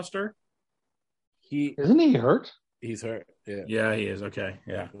of the roster? Isn't he hurt? He's hurt. Yeah, he is. Okay,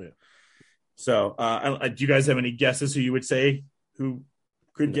 yeah. So, do you guys have any guesses who you would say who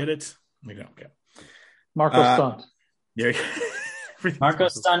could get it? Okay. Marco Stunt. Yeah. Marco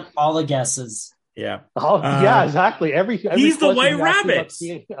Stunt. All the guesses. Yeah. Yeah, exactly. Every he's the White Rabbit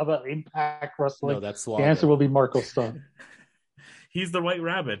about Impact Wrestling. No, that's the answer will be Marco Stunt. He's the White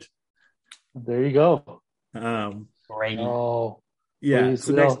Rabbit. There you go. Great. Oh, yeah.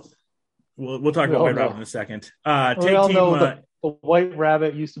 So next, we'll talk about White Rabbit in a second. Tag team. The White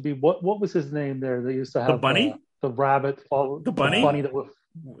Rabbit used to be what was his name there? They used to have the bunny, the rabbit, the bunny that was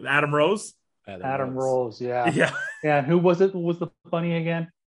Adam Rose. Adam Rose. Yeah. Yeah. And who was it? Who was the bunny again?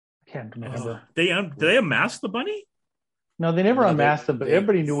 I can't remember. Did they unmask the bunny? No, they never unmasked him, but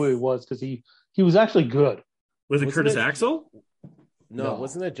everybody knew who he was because he was actually good. Was it Curtis Axel? No,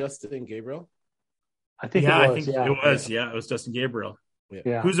 wasn't it Justin Gabriel? I think it was. It was. Yeah, it was Justin Gabriel.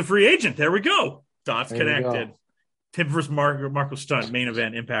 Yeah. Who's a free agent? There we go. Dots connected. Tim versus Marco Stunt, main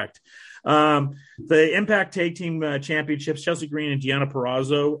event, Impact. The Impact Tag Team Championships, Chelsea Green and Deonna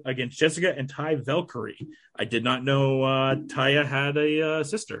Purrazzo against Jessica and Ty Valkyrie. I did not know Taya had a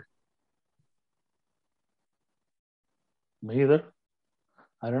sister. Me either.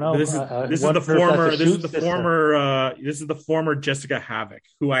 I don't know. This is the former Jessica Havoc,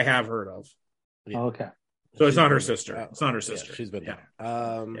 who I have heard of. Yeah. Okay. So it's not her sister. It's not her sister. Yeah, she's been there.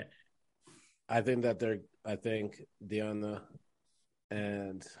 I think Deonna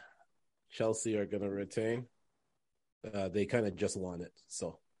and Chelsea are going to retain. They kind of just won it.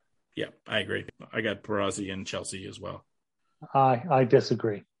 So, yeah, I agree. I got Purrazzo and Chelsea as well. I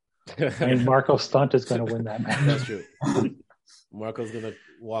disagree. I mean, Marco Stunt is going to win that match. That's true. Marco's going to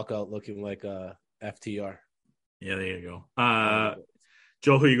walk out looking like a FTR. Yeah, there you go.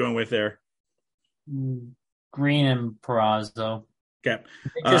 Joel, who are you going with there? Green and Purrazzo. Okay.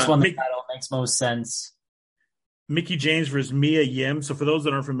 Just won the title. Makes most sense. Mickie James versus Mia Yim. So for those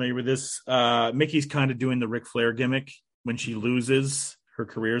that aren't familiar with this, Mickey's kind of doing the Ric Flair gimmick. When she loses, her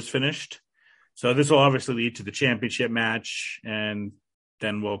career's finished. So this will obviously lead to the championship match, and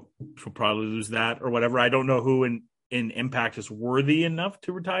then we'll probably lose that or whatever. I don't know who in Impact is worthy enough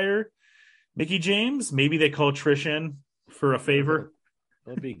to retire Mickie James. Maybe they call Trish in for a favor.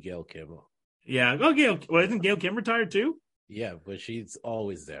 It'll be Gail Kim. Yeah. Oh, Gail. Well, isn't Gail Kim retired too? Yeah, but she's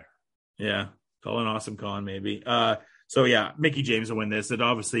always there. Yeah. Colin Awesome Colin, maybe. So yeah, Mickie James will win this. And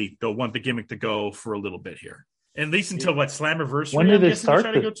obviously they'll want the gimmick to go for a little bit here. At least until what, Slammiversary? When did I'm they guessing start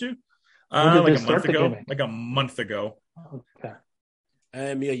they're trying to the- go to? When did Like they a month start the ago. gimmick? Like a month ago. Okay.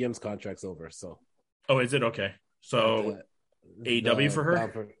 And Mia Yim's contract's over, so. Oh, is it? Okay. So AEW for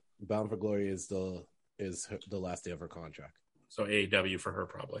her? Bound for Glory is the last day of her contract. So AEW for her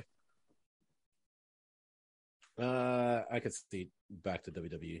probably. I could see back to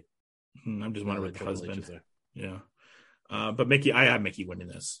WWE. I'm just wondering with the Triple H husband. is there. Yeah. But Mickie, I have Mickie winning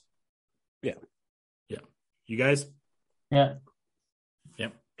this. Yeah. Yeah. You guys? Yeah.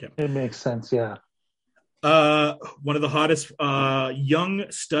 Yep. Yep. It makes sense, yeah. One of the hottest young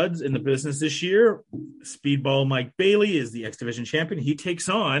studs in the business this year, Speedball Mike Bailey, is the X Division champion. He takes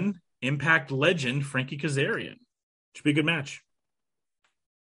on Impact legend Frankie Kazarian. Should be a good match.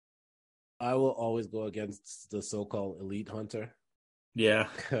 I will always go against the so-called Elite Hunter. Yeah.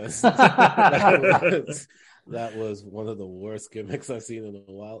 Because that was one of the worst gimmicks I've seen in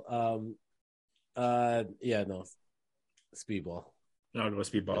a while. Yeah, no. Speedball. No, it was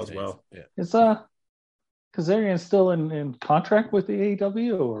Speedball as well. Yeah. Is Kazarian still in contract with the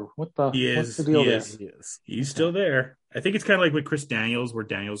AEW, or what's the deal there? Yes. He's still there. I think it's kind of like with Chris Daniels, where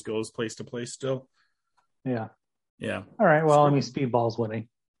Daniels goes place to place still. Yeah. Yeah. All right. Well, I mean, Speedball's winning.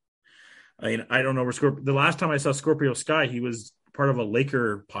 I mean, I don't know where the last time I saw Scorpio Sky, he was part of a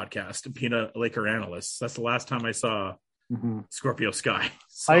Laker podcast, being a Laker analyst. That's the last time I saw Scorpio Sky.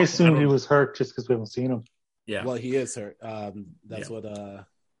 So, I assumed he was hurt just because we haven't seen him. Yeah. Well, he is hurt. That's what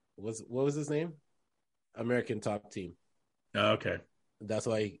was his name? American Top Team. Oh, okay. That's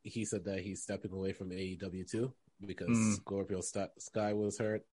why he said that he's stepping away from AEW too, because Scorpio Sky was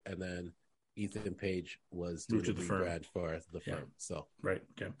hurt, and then Ethan Page was doing the rebrand for the firm. So right.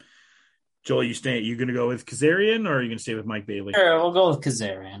 Okay. Joel, you going to go with Kazarian, or are you going to stay with Mike Bailey? Sure, we'll go with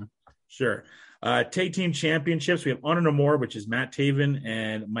Kazarian. Sure. Tag team championships. We have Honor No More, which is Matt Taven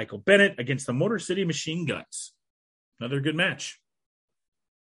and Michael Bennett against the Motor City Machine Guns. Another good match.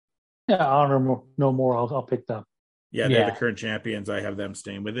 Yeah, Honor No More. I'll pick them. Yeah, they're the current champions. I have them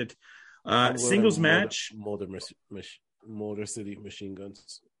staying with it. Singles match. Motor City Machine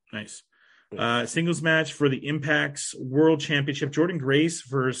Guns. Nice. Singles match for the Impact's World Championship. Jordan Grace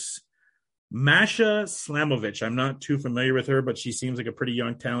versus Masha Slamovich. I'm not too familiar with her, but she seems like a pretty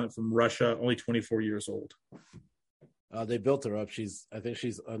young talent from Russia, only 24 years old. They built her up. I think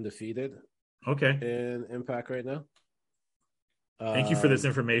she's undefeated. Okay. In Impact right now. Thank you for this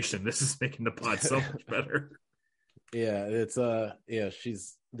information. This is making the pod so much better. Yeah, it's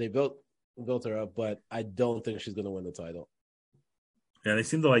they built her up, but I don't think she's going to win the title. Yeah, they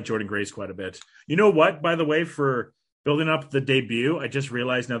seem to like Jordan Grace quite a bit. You know what, by the way, for building up the debut, I just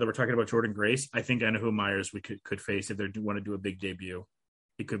realized now that we're talking about Jordan Grace, I think I know who Myers we could face if they want to do a big debut.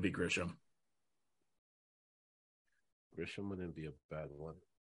 It could be Grisham. Grisham wouldn't be a bad one.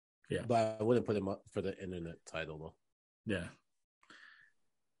 Yeah. But I wouldn't put him up for the internet title, though. Yeah.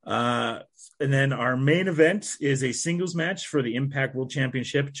 And then our main event is a singles match for the Impact World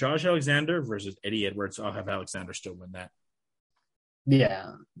Championship. Josh Alexander versus Eddie Edwards. I'll have Alexander still win that.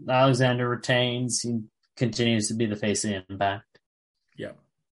 Yeah. Alexander retains. He continues to be the face of Impact. Yeah.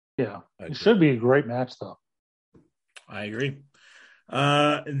 Yeah. It should be a great match, though. I agree.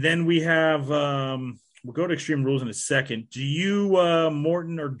 Then we have, we'll go to Extreme Rules in a second. Do you,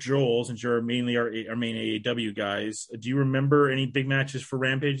 Morton or Joel, since you're mainly our main AEW guys, do you remember any big matches for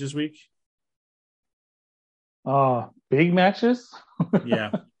Rampage this week? Big matches?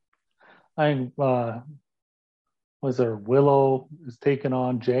 Yeah. Was there Willow is taking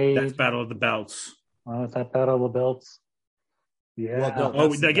on Jade? That's Battle of the Belts. Is that Battle of the Belts? Yeah. Well,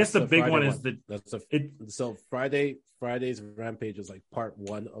 no, I guess the big Friday one is so Friday's Rampage is like part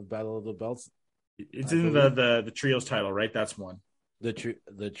one of Battle of the Belts. It's in the trios title, right? That's one.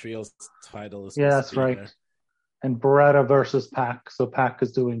 The trios title is that's right. There. And Beretta versus Pac. So Pac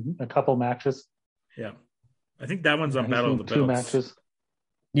is doing a couple matches. Yeah, I think that one's on Battle of the Belts. 2 matches.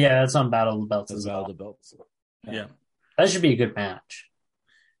 Yeah, that's on Battle of the Belts as well. Battle of the Belts. Yeah, that should be a good match.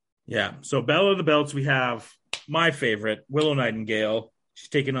 Yeah. So Battle of the Belts, we have my favorite, Willow Nightingale. She's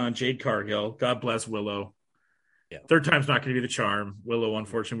taking on Jade Cargill. God bless Willow. Yeah. Third time's not going to be the charm. Willow,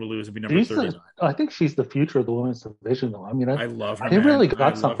 unfortunately, will lose and be number 39. I think she's the future of the women's division, though. I mean, I love her. They really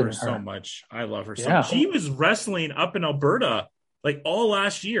got I something love her so much. I love her so yeah. much. She was wrestling up in Alberta Like all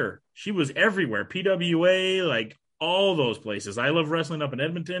last year, she was everywhere. PWA, like all those places. I Love Wrestling up in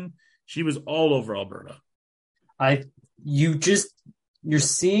Edmonton. She was all over Alberta. You're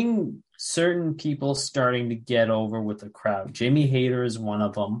seeing certain people starting to get over with the crowd. Jamie Hayter is one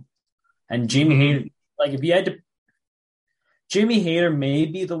of them. And Jamie Hayter, like if you had to, Jamie Hayter may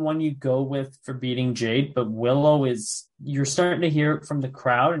be the one you go with for beating Jade, but Willow you're starting to hear it from the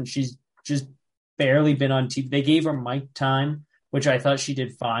crowd, and she's just barely been on TV. They gave her mic time, which I thought she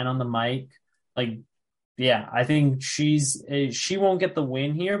did fine on the mic. Like, yeah, I think she won't get the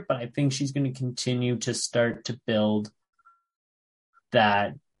win here, but I think she's going to continue to start to build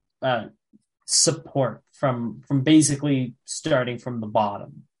that support from basically starting from the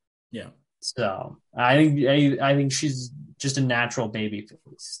bottom. Yeah. So I think she's just a natural baby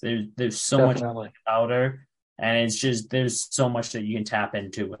face. There's so Definitely. much about her, and it's just there's so much that you can tap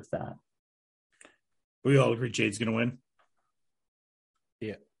into with that. We all agree Jade's going to win.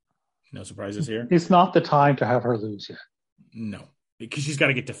 Yeah. No surprises here. It's not the time to have her lose yet. No, because she's got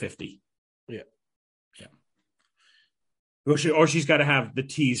to get to 50. Yeah. Or she's got to have the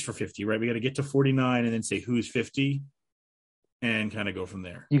tease for 50, right? We got to get to 49 and then say who's 50 and kind of go from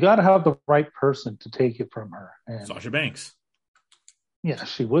there. You got to have the right person to take it from her. And Sasha Banks. yeah,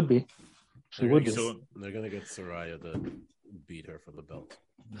 she would be. She would be. They're going to get Saraya to beat her for the belt.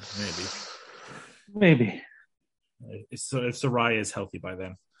 Maybe. If Saraya is healthy by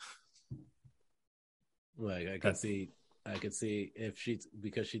then. Like I could see if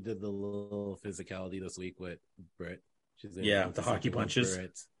because she did the little physicality this week with Britt. The hockey punches.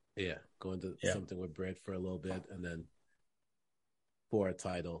 Going to something with Britt for a little bit and then for a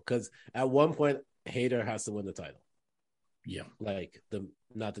title. Because at one point, Hayter has to win the title. Yeah. Like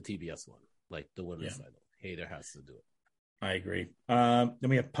not the TBS one, like the women's title. Hayter has to do it. I agree. Then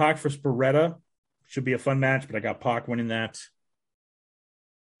we have Pac versus Beretta. Should be a fun match, but I got Pac winning that.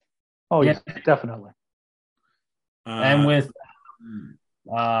 Oh, yeah, definitely. And with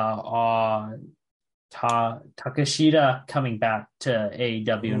Takeshita coming back to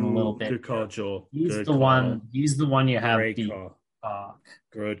AEW in a little bit. Good call, Joel. He's the one you have beat.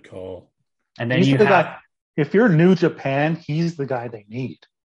 Good call. And then you have guy, if you're New Japan, he's the guy they need.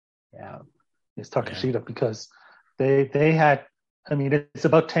 Yeah. It's Takeshita because they had, I mean, it's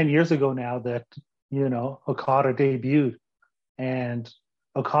about 10 years ago now that, Okada debuted. And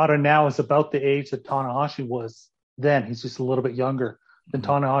Okada now is about the age that Tanahashi was then. He's just a little bit younger than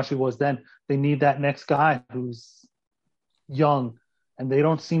Tanahashi was then. They need that next guy who's young, and they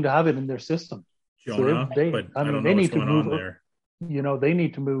don't seem to have it in their system. Jonah, they need to move there. They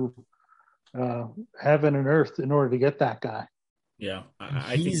need to move heaven and earth in order to get that guy. Yeah,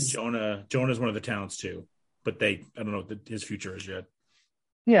 I think Jonah's one of the talents too, but I don't know what his future is yet.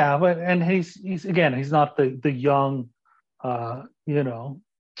 Yeah, and he's not the young,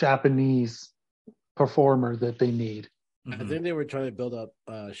 Japanese performer that they need. I think they were trying to build up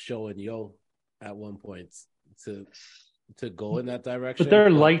Sho and Yo at one point to go in that direction. But they're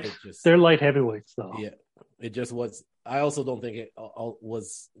light heavyweights though. Yeah, it just was. I also don't think it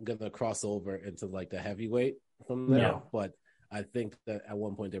was gonna cross over into like the heavyweight from there. No. But I think that at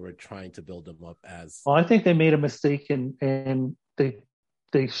one point they were trying to build them up as. Well, I think they made a mistake and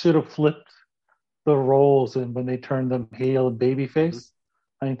they should have flipped the roles, and when they turned them heel and babyface,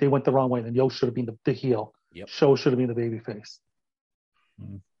 I think they went the wrong way. Then Yo should have been the heel. Yep. Sho should have been the babyface.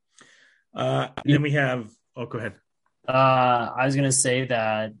 Then we have. Oh, go ahead. I was gonna say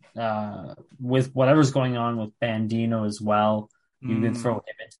that with whatever's going on with Bandino as well, you could throw him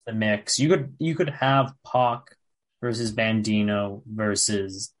into the mix. You could have Pac versus Bandino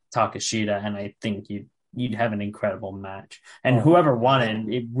versus Takeshita, and I think you'd have an incredible match. And whoever won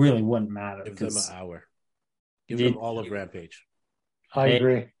it really wouldn't matter. Give them an hour. Give them all of Rampage. I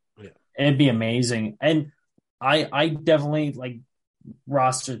agree. It'd be amazing. And I definitely like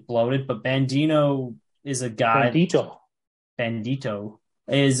roster's bloated, but Bandino is a guy. Bandito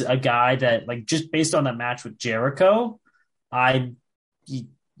is a guy that, like, just based on that match with Jericho,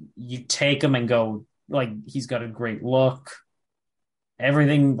 you take him and go, like, he's got a great look.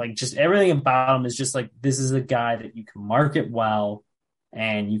 Everything about him is just like, this is a guy that you can market well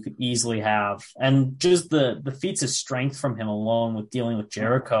and you could easily have. And just the feats of strength from him alone with dealing with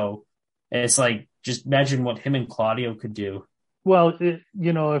Jericho, it's like, just imagine what him and Claudio could do. Well,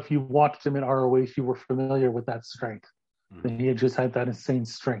 if you watched him in ROH, you were familiar with that strength. He had just had that insane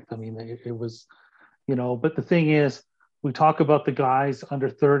strength. I mean, it was, but the thing is, we talk about the guys under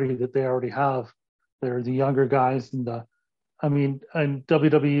 30 that they already have. They're the younger guys, and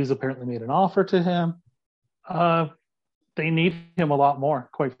WWE's apparently made an offer to him. They need him a lot more,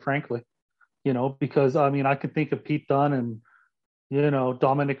 quite frankly, because, I could think of Pete Dunne and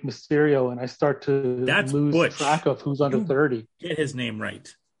Dominic Mysterio, and I start to That's lose Butch. track of who's under 30. Get his name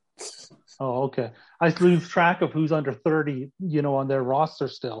right. Oh, okay. I lose track of who's under 30, on their roster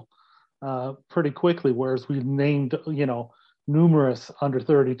still pretty quickly, whereas we've named, numerous under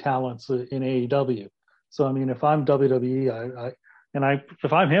 30 talents in AEW. So, I mean, if I'm WWE,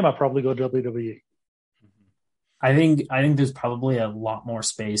 if I'm him, I'd probably go WWE. I think there's probably a lot more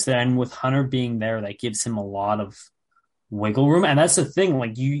space there, and with Hunter being there, that gives him a lot of wiggle room. And that's the thing,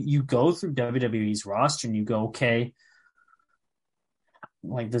 like you go through WWE's roster and you go, okay,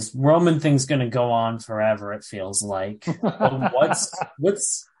 like this Roman thing's going to go on forever, it feels like. But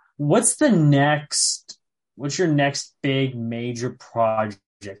what's your next big major project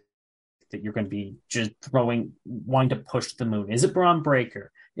that you're going to be just wanting to push to the moon? Is it Braun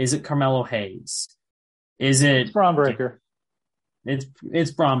Breaker? Is it Carmelo Hayes? Is it It's Braun Breaker?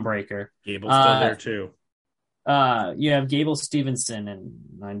 It's Braun Breaker. Gable's still there too. You have Gable Stevenson, and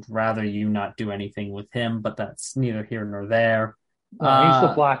I'd rather you not do anything with him, but that's neither here nor there. He's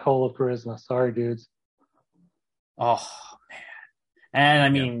the black hole of charisma. Sorry, dudes. Oh man! And I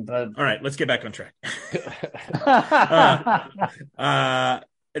mean, all right, let's get back on track.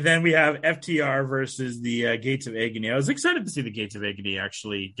 Then we have FTR versus the Gates of Agony. I was excited to see the Gates of Agony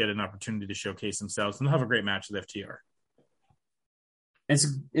actually get an opportunity to showcase themselves, and they'll have a great match with FTR.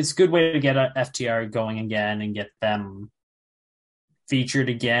 It's a good way to get a FTR going again and get them featured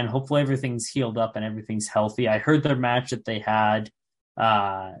again. Hopefully everything's healed up and everything's healthy. I heard their match that they had,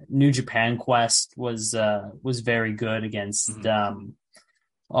 New Japan Quest was very good against the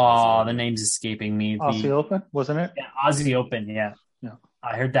name's escaping me. Aussie Open, wasn't it? Yeah, Aussie Open, yeah.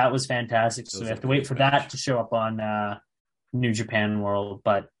 I heard that was fantastic, so we have to wait for that to show up on New Japan World.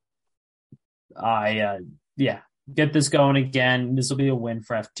 But get this going again. This will be a win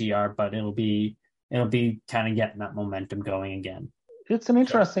for FTR, but it'll be kind of getting that momentum going again. It's an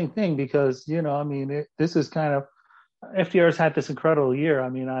interesting thing because this is kind of FTR's had this incredible year. I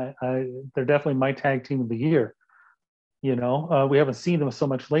mean, they're definitely my tag team of the year. We haven't seen them so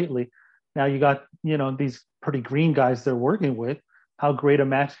much lately. Now you got these pretty green guys they're working with. How great a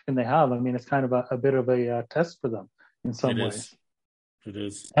match can they have? I mean, it's kind of a bit of a test for them in some ways. It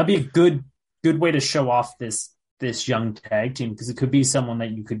is. That'd be a good way to show off this young tag team, because it could be someone that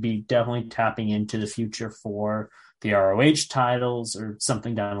you could be definitely tapping into the future for the ROH titles or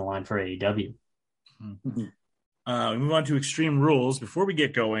something down the line for AEW. Mm-hmm. We move on to Extreme Rules. Before we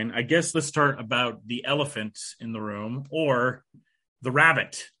get going, I guess let's start about the elephant in the room, or the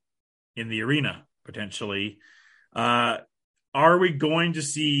rabbit in the arena, potentially. Are we going to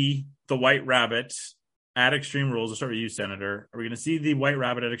see the White Rabbit at Extreme Rules? I'll start with you, Senator. Are we going to see the White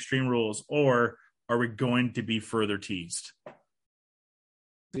Rabbit at Extreme Rules, or are we going to be further teased?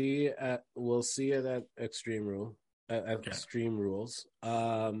 We'll see it at Extreme Rules.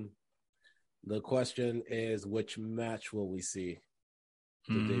 The question is, which match will we see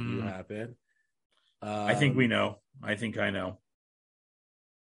the debut happen? I think we know. I think I know.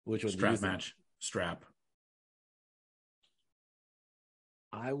 Which one? Strap match. Strap.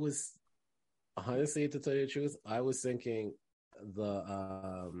 I was, honestly, to tell you the truth, I was thinking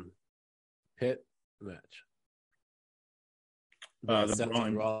the pit match. The Seth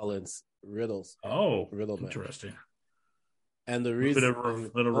Rollins Riddles. Oh, Riddle interesting. Match. And the reason,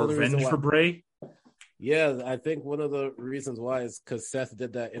 little revenge for Bray. Yeah, I think one of the reasons why is because Seth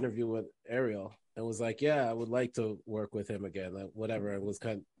did that interview with Ariel and was like, "Yeah, I would like to work with him again, like whatever." It was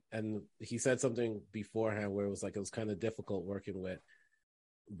and he said something beforehand where it was kind of difficult working with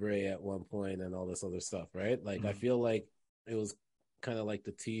Bray at one point and all this other stuff, right? Like, I feel like it was kind of like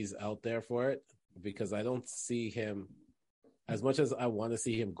the tease out there for it, because I don't see him, as much as I want to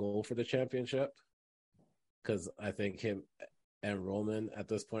see him go for the championship, because I think him and Roman at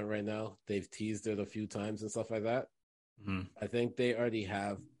this point right now, they've teased it a few times and stuff like that. Mm-hmm. I think they already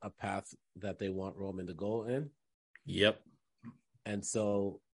have a path that they want Roman to go in. Yep. And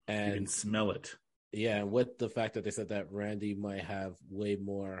so, you can smell it. Yeah, and with the fact that they said that Randy might have way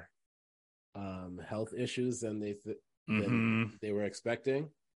more health issues than they were expecting,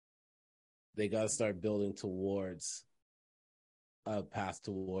 they got to start building towards a path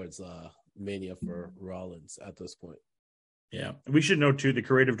towards Mania for Rollins at this point. Yeah, we should know too, the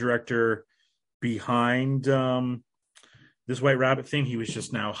creative director behind this White Rabbit thing, he was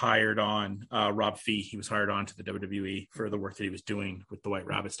just now hired on, Rob Fee. He was hired on to the WWE for the work that he was doing with the White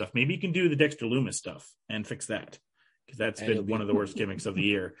Rabbit stuff. Maybe he can do the Dexter Lumis stuff and fix that, because that's been one of the worst gimmicks of the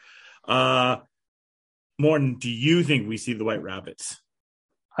year. Morton, do you think we see the White Rabbits?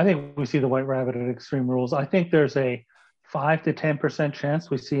 I think we see the White Rabbit at Extreme Rules. I think there's a 5 to 10% chance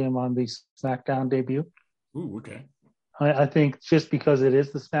we see him on the SmackDown debut. Ooh, okay. I think just because it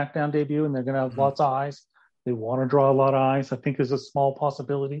is the SmackDown debut and they're going to have lots of eyes, they want to draw a lot of eyes. I think there's a small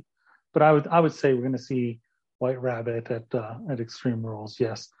possibility, but I would say we're going to see White Rabbit at Extreme Rules.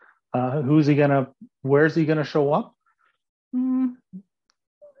 Yes. Where's he going to show up?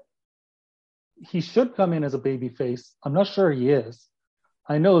 He should come in as a babyface. I'm not sure he is.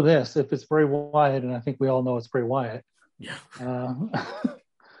 I know this, if it's Bray Wyatt, and I think we all know it's Bray Wyatt. Yeah.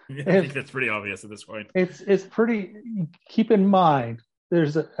 I think that's pretty obvious at this point. It's pretty. Keep in mind,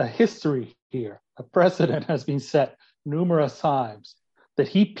 there's a history here. A precedent has been set numerous times that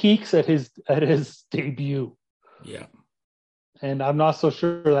he peaks at his debut. Yeah, and I'm not so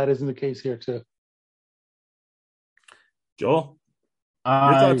sure that isn't the case here too. Joel,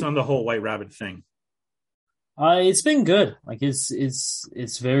 your thoughts on the whole White Rabbit thing? It's been good. Like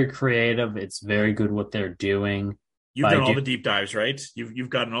it's very creative. It's very good what they're doing. You've done all the deep dives, right? You've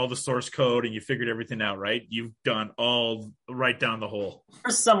gotten all the source code and you figured everything out, right? You've done all right down the hole.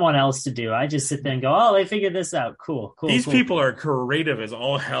 For someone else to do, I just sit there and go, "Oh, they figured this out. Cool." These people are creative as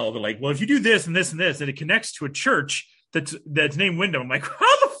all hell. They're like, "Well, if you do this and this and this, and it connects to a church that's named Wyndham," I'm like,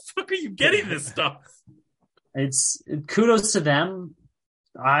 "How the fuck are you getting this stuff?" It's kudos to them.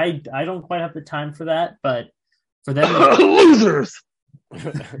 I don't quite have the time for that, but for them, losers.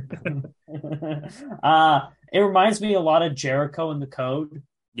 It reminds me a lot of Jericho and the Code.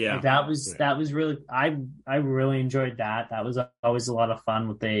 Yeah, like that was really I really enjoyed that. That was always a lot of fun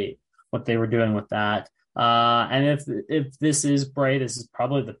what they were doing with that. And if this is Bray, this is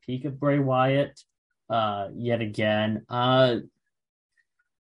probably the peak of Bray Wyatt. Yet again, I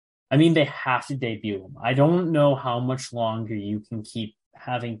mean they have to debut him. I don't know how much longer you can keep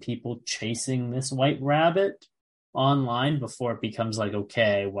having people chasing this White Rabbit online before it becomes like,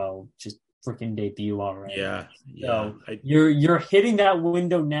 okay, well, just freaking debut already. Yeah. So you're hitting that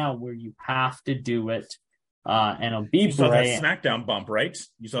window now where you have to do it. And it'll be you saw that SmackDown bump, right?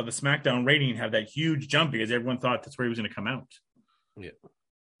 You saw the SmackDown rating have that huge jump because everyone thought that's where he was going to come out. Yeah.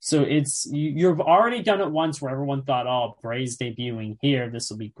 So you've already done it once where everyone thought, oh, Bray's debuting here, this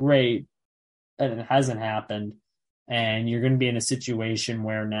will be great. And it hasn't happened. And you're going to be in a situation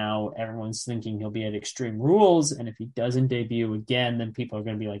where now everyone's thinking he'll be at Extreme Rules. And if he doesn't debut again, then people are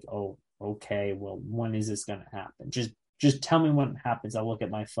going to be like, oh, okay, well, when is this going to happen? Just tell me when it happens. I'll look at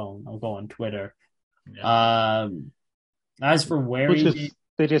my phone. I'll go on Twitter. Yeah. As for where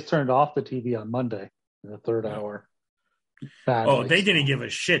they just turned off the TV on Monday in the third hour. Badly. Oh, they didn't give a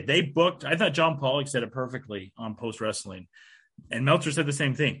shit. They booked. I thought John Pollock said it perfectly on Post Wrestling. And Meltzer said the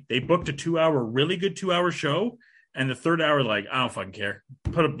same thing. They booked a 2-hour, really good 2-hour show. And the third hour, like, I don't fucking care.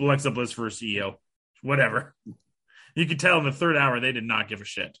 Put up Alexa Bliss for a CEO. Whatever. You could tell in the third hour, they did not give a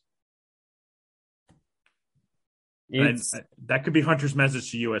shit. That could be Hunter's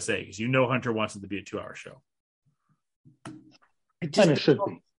message to USA, because you know Hunter wants it to be a 2-hour show. It should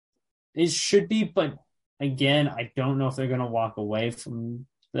be. It should be, but again, I don't know if they're going to walk away from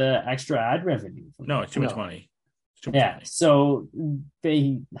the extra ad revenue. No, it's too much money. So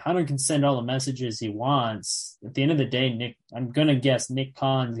Hunter can send all the messages he wants. At the end of the day, I'm going to guess Nick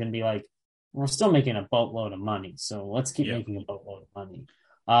Khan's going to be like, we're still making a boatload of money, so let's keep making a boatload of money.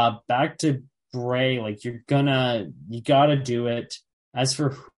 Back to Bray, like you got to do it. As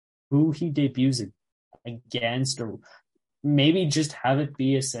for who he debuts against, or maybe just have it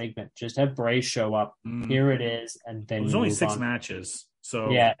be a segment. Just have Bray show up. Here it is, and then there's only 6 matches, so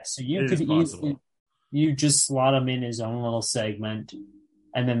so you could easily. You just slot him in his own little segment,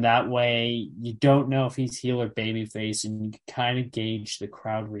 and then that way you don't know if he's heel or babyface, and you can kind of gauge the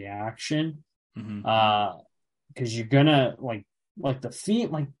crowd reaction. Because you're gonna like the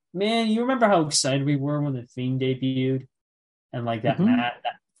Fiend. Like, man, you remember how excited we were when the Fiend debuted, and like that that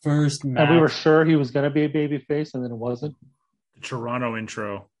first match, and we were sure he was gonna be a babyface, and then it wasn't. The Toronto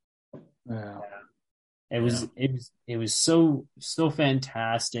intro. Yeah. It was so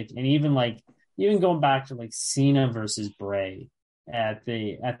fantastic, and even going back to like Cena versus Bray at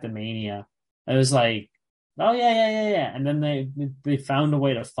the Mania, it was like, oh yeah, and then they found a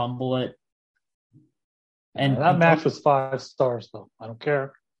way to fumble it. And that match was 5 stars, though. I don't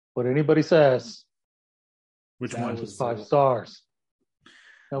care what anybody says. Which one was 5 stars?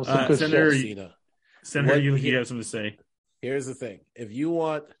 That was some good shit. Senator, you have something to say. Here's the thing: if you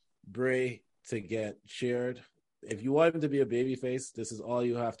want Bray to get cheered, if you want him to be a babyface, this is all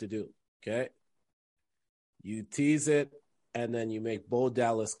you have to do. Okay. You tease it, and then you make Bo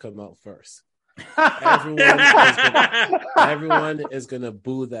Dallas come out first. Everyone is gonna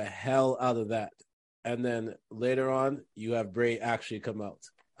boo the hell out of that, and then later on, you have Bray actually come out.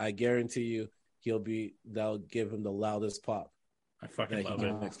 I guarantee you, that'll give him the loudest pop. I fucking love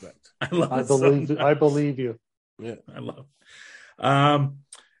it. Expect. I believe you. Yeah. I love.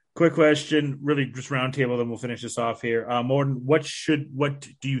 Quick question, really just roundtable, then we'll finish this off here. Morton, what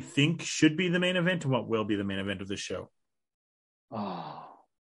do you think should be the main event, and what will be the main event of this show? Oh.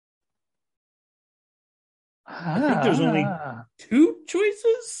 I think there's only 2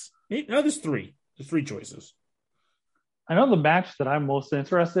 choices. No, there's 3. There's 3 choices. I know the match that I'm most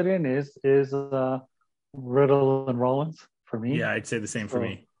interested in is Riddle and Rollins for me. Yeah, I'd say the same for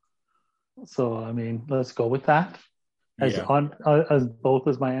me. So I mean, let's go with that as both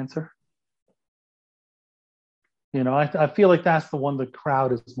as my answer. You know, I feel like that's the one the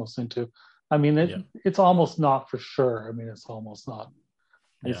crowd is most into. I mean, it's almost not for sure. I mean, it's almost not.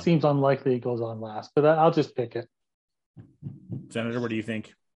 It seems unlikely it goes on last, but I'll just pick it. Senator, what do you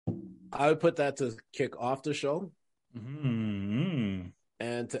think? I would put that to kick off the show. Mm-hmm.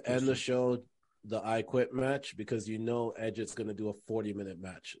 And to end the show, the I Quit match, because Edge is going to do a 40-minute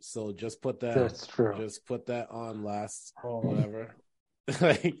match. So just put that. That's true. Just put that on last, whatever.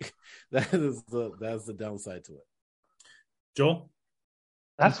 Like that's the downside to it. Joel?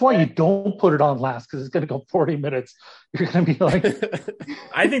 That's why you don't put it on last, because it's going to go 40 minutes. You're going to be like...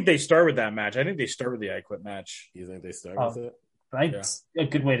 I think they start with that match. I think they start with the I Quit match. You think they start with it? That's a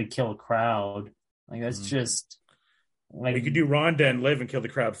good way to kill a crowd. Like, that's just... Like, you could do Ronda and Liv and kill the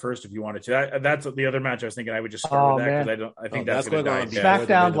crowd first if you wanted to. That's the other match I was thinking I would just start with that, because I think that's going to die.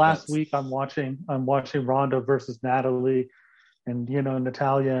 SmackDown last week, I'm watching Ronda versus Natalie and,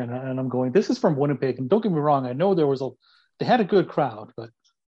 Natalia, and I'm going, this is from Winnipeg. And don't get me wrong, I know they had a good crowd, but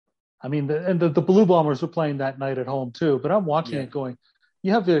I mean, the Blue Bombers were playing that night at home too, but I'm watching it going,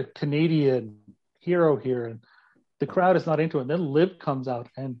 you have the Canadian hero here, and the crowd is not into it. And then Liv comes out,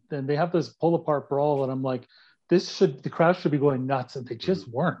 and then they have this pull apart brawl, and I'm like, the crowd should be going nuts, and they just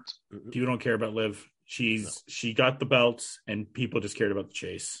weren't. People don't care about Liv. She got the belts, and people just cared about the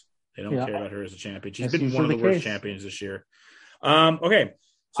chase. They don't care about her as a champion. She's been one of the worst champions this year. Okay,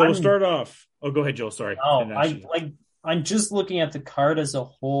 so we'll start off. Oh, go ahead, Joel. Sorry. I'm just looking at the card as a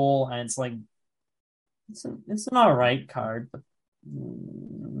whole, and it's like it's an all right card, but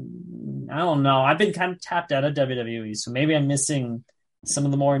I don't know. I've been kind of tapped out of WWE, so maybe I'm missing some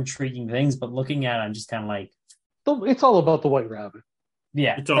of the more intriguing things. But looking at it, I'm just kind of like, it's all about the White Rabbit.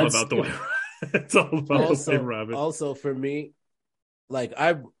 Yeah, it's all about the White Rabbit. It's all about the White Rabbit. Also, for me, like,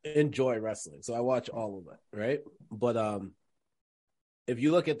 I enjoy wrestling, so I watch all of it, right? But if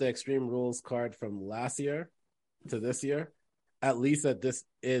you look at the Extreme Rules card from last year to this year, at least that this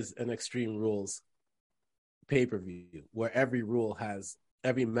is an Extreme Rules pay-per-view where every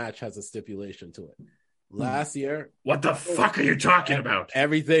match has a stipulation to it. Last year, what the fuck are you talking about?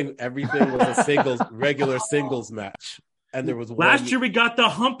 Everything was a regular singles match, and there was last year we got the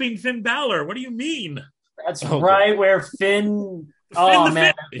humping Finn Balor. What do you mean? That's right where Finn. Oh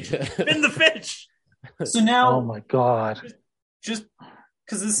man, Finn the fish. So now, oh my god, just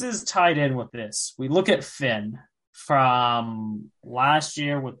because this is tied in with this, we look at Finn from last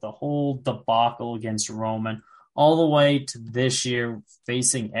year with the whole debacle against Roman, all the way to this year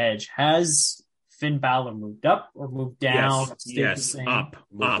facing Edge. Has Finn Balor moved up or moved down? Yes, up.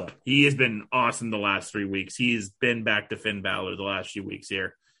 He has been awesome the last 3 weeks. He's been back to Finn Balor the last few weeks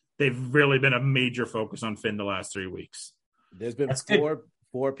here. They've really been a major focus on Finn the last 3 weeks. There's been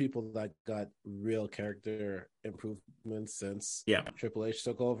four people that got real character improvements since Triple H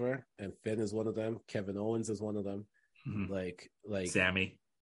took over, and Finn is one of them. Kevin Owens is one of them. Mm-hmm. Like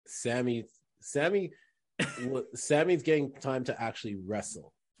Sammy's getting time to actually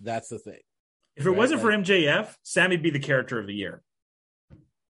wrestle. That's the thing. If it wasn't for MJF, Sammy'd be the character of the year.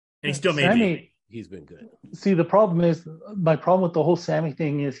 And he still may be. He's been good. See, my problem with the whole Sammy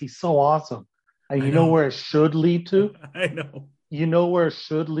thing is he's so awesome. And you know where it should lead to? I know. You know where it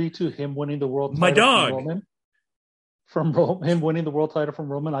should lead to? Him winning the world title My dog. from Roman. Him winning the world title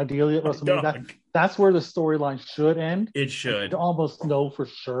from Roman, ideally at WrestleMania. That's where the storyline should end. It should. I almost know for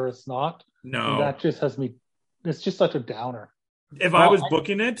sure it's not. No. And that just has me... It's just such a downer. If I was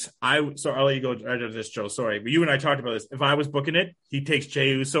booking it, I'll let you go after this, Joe. Sorry, but you and I talked about this. If I was booking it, he takes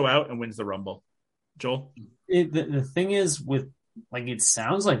Jey Uso out and wins the Rumble. Joel? The thing is with, like, it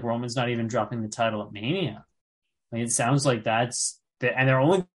sounds like Roman's not even dropping the title at Mania. Like, it sounds like and they're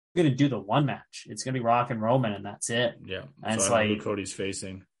only going to do the one match. It's going to be Rock and Roman, and that's it. Yeah. And so it's like who Cody's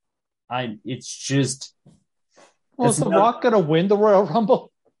facing. It's just. Well, is The Rock going to win the Royal Rumble?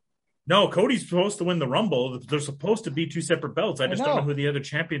 No, Cody's supposed to win the Rumble. There's supposed to be 2 separate belts. I just don't know who the other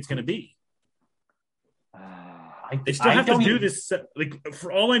champion's going to be. They still have to do this. Like,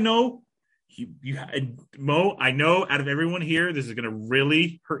 for all I know, Mo, I know out of everyone here, this is going to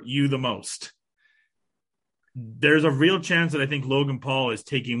really hurt you the most. There's a real chance that I think Logan Paul is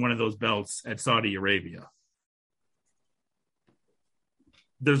taking one of those belts at Saudi Arabia.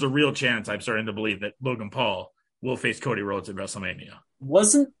 there's a real chance I'm starting to believe that Logan Paul will face Cody Rhodes at WrestleMania.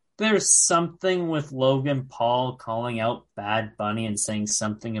 Wasn't there something with Logan Paul calling out Bad Bunny and saying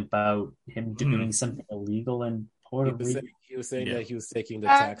something about him doing something illegal in Puerto Rico? He was saying that he was taking the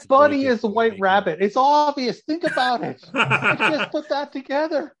Bad tax. Bunny is the White Rabbit. It's obvious. Think about it. Just put that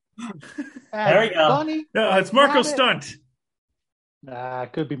together. There we go. Bunny, No, it's Marco Rabbit. Stunt.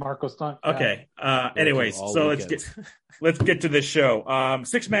 It could be Marco Stunt. Yeah. Okay. Anyways, so let's get to this show.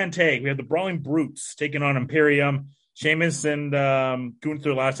 6-man tag. We have the Brawling Brutes taking on Imperium. Sheamus and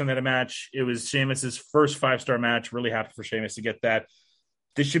Gunther last time they had a match. It was Sheamus's first 5-star match. Really happy for Sheamus to get that.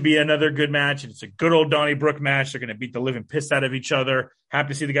 This should be another good match. It's a good old Donnybrook match. They're going to beat the living piss out of each other. Happy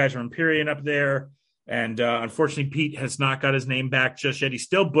to see the guys from Imperium up there. And unfortunately, Pete has not got his name back just yet. He's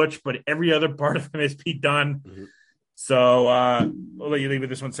still Butch, but every other part of him is Pete Dunne. Mm-hmm. So I'll let you leave with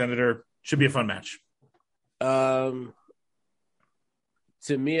this one, Senator. Should be a fun match. To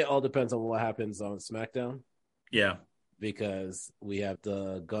me, it all depends on what happens on SmackDown. Yeah. Because we have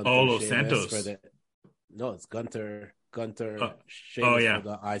the Gunther Los Sheamus Santos. it's Gunther Sheamus yeah. for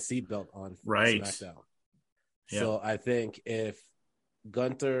the IC belt on right. SmackDown. Yeah. So I think if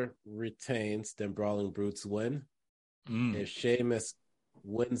Gunther retains, then Brawling Brutes win. If Sheamus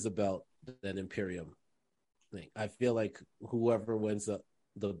wins the belt, then Imperium. I feel like whoever wins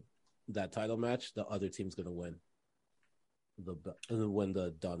that title match, the other team's going to win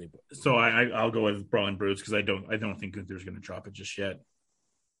the Donnybrook. So I'll go with Brawling Brutes because I don't think Gunther's going to drop it just yet.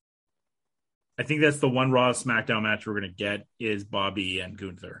 I think that's the one Raw SmackDown match we're going to get is Bobby and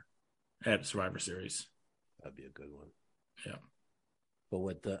Gunther at Survivor Series. That'd be a good one. Yeah. But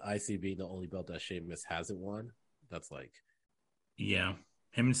with the IC being the only belt that Sheamus hasn't won, that's like... Yeah.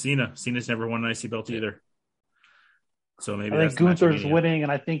 Him and Cena. Cena's never won an IC belt either. So maybe I think Gunther's winning,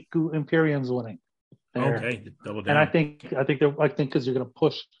 and I think Imperium's winning. There. Okay, double down. And I think because you're going to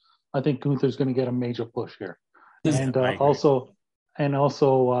push, I think Gunther's going to get a major push here, and also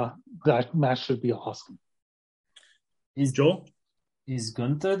that match should be awesome. Is Joel? Is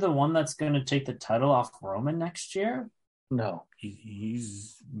Gunther the one that's going to take the title off Roman next year? No,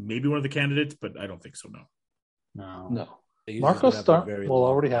 he's maybe one of the candidates, but I don't think so. No. Marco Stunt will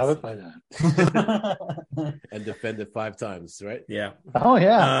already have it by then. And defend it 5 times, right? Yeah. Oh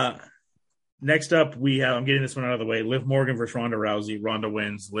yeah. Next up, I'm getting this one out of the way. Liv Morgan versus Ronda Rousey. Ronda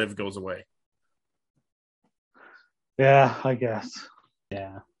wins. Liv goes away. Yeah, I guess.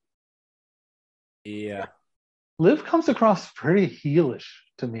 Yeah. Liv comes across pretty heelish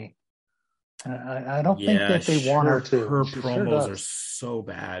to me. I don't think that they want her to. Her promos are so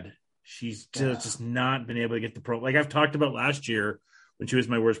bad. She's just not been able to get the pro. Like I've talked about last year when she was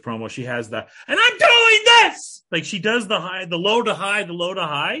my worst promo. She has and I'm doing this. Like she does the high, the low to high, the low to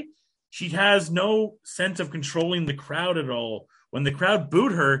high. She has no sense of controlling the crowd at all. When the crowd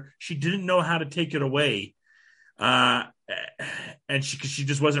booed her, she didn't know how to take it away. And she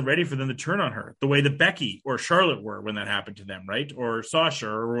just wasn't ready for them to turn on her the way that Becky or Charlotte were when that happened to them, right? Or Sasha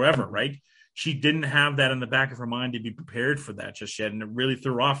or whoever, right? She didn't have that in the back of her mind to be prepared for that just yet. And it really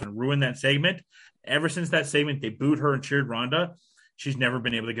threw her off and ruined that segment. Ever since that segment, they booed her and cheered Ronda. She's never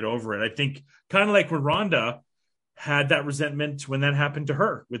been able to get over it. I think kind of like when Ronda had that resentment when that happened to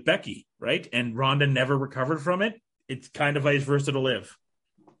her with Becky, right? And Ronda never recovered from it. It's kind of vice versa to Liv.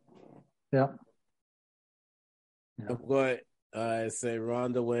 Yeah. I'm going to say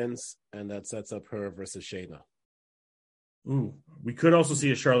Ronda wins, and that sets up her versus Shayna. Ooh, we could also see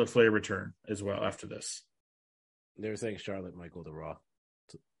a Charlotte Flair return as well after this. They were saying Charlotte might go to Raw.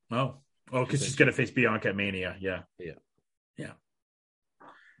 Oh, because she's going to face Bianca at Mania. Yeah.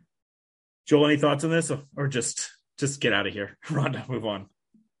 Joel, any thoughts on this, or just get out of here? Ronda, move on.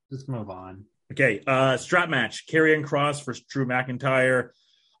 Just move on. Okay, strap match: Karrion Kross versus Drew McIntyre.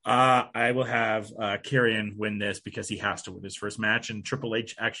 I will have Karrion win this because he has to win his first match, and Triple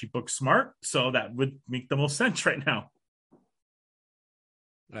H actually booked smart, so that would make the most sense right now.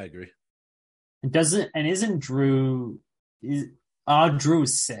 I agree. Isn't Drew? Drew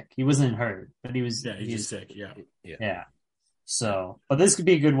was sick. He wasn't hurt, but he was. Yeah, he's just sick. Yeah. So, but this could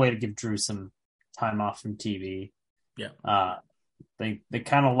be a good way to give Drew some time off from TV. Yeah. They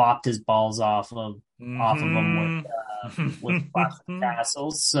kind of lopped his balls off of him with Plastic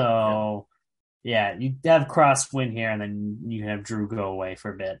Castles. So, yeah, you have Kross win here, and then you have Drew go away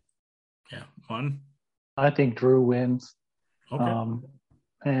for a bit. Yeah, fun. I think Drew wins. Okay.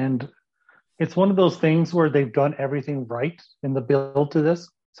 And it's one of those things where they've done everything right in the build to this.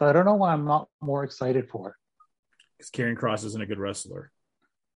 So I don't know why I'm not more excited for it. Because Karrion Kross isn't a good wrestler.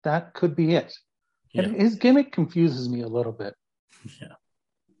 That could be it. Yeah. And his gimmick confuses me a little bit. Yeah,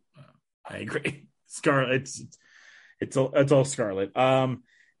 I agree. Scarlet, it's all Scarlet.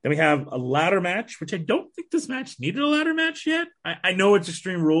 Then we have a ladder match, which I don't think this match needed a ladder match yet. I know it's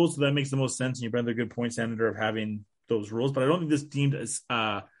Extreme Rules, so that makes the most sense. And you bring the good point, Senator, of having those rules. But I don't think this deemed as.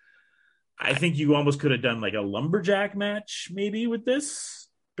 I think you almost could have done like a lumberjack match, maybe with this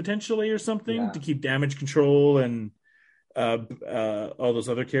potentially or something to keep damage control and all those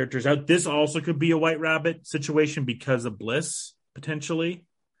other characters out. This also could be a White Rabbit situation because of Bliss potentially.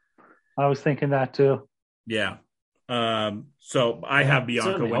 I was thinking that too. Yeah. So I have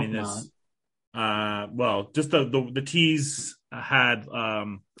Bianca winning this. Well, just the tease had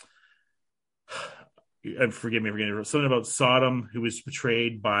forgive me for getting something about Sodom, who was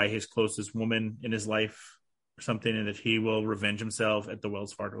betrayed by his closest woman in his life or something, and that he will revenge himself at the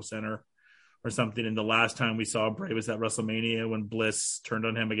Wells Fargo Center or something. And the last time we saw Bray was at WrestleMania when Bliss turned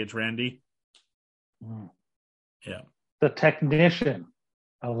on him against Randy. Yeah. The technician,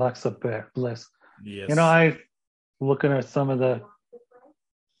 Alexa Bliss. Yes. You know, I looking at some of the.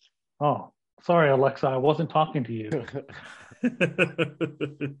 Oh, sorry, Alexa, I wasn't talking to you.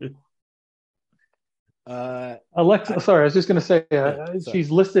 Alexa, sorry, I was just going to say she's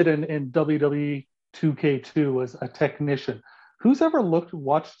listed in WWE 2K2 as a technician. Who's ever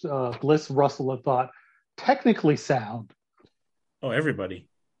watched Bliss Russell and thought technically sound? Oh, everybody.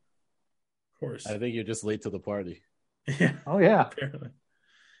 Of course. I think you're just late to the party. Yeah. Oh yeah. Apparently.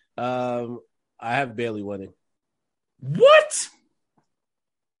 I have Bayley winning. What?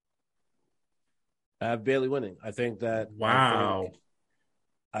 I have Bayley winning. I think that. Wow.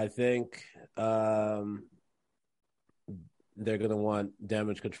 I think they're going to want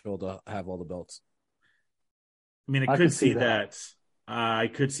Damage Control to have all the belts. I mean, I could see that. I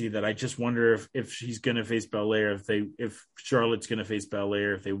could see that. I just wonder if she's going to face Belair, if Charlotte's going to face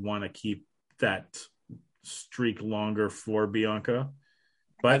Belair, if they want to keep that streak longer for Bianca.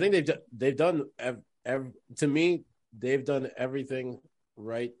 But I think they've done to me, they've done everything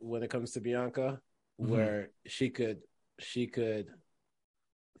right when it comes to Bianca, where she could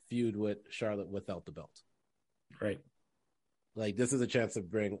feud with Charlotte without the belt. Right. Like, this is a chance to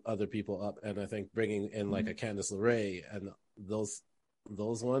bring other people up, and I think bringing in like a Candice LeRae and those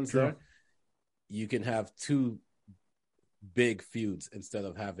ones there, you can have two big feuds instead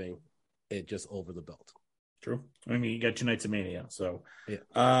of having it just over the belt. True. I mean, you got 2 nights of Mania, so yeah.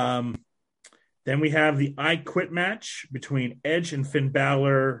 Then we have the I Quit match between Edge and Finn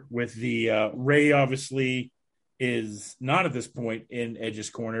Balor with the Ray obviously is not at this point in Edge's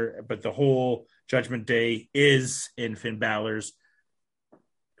corner, but the whole Judgment Day is in Finn Balor's.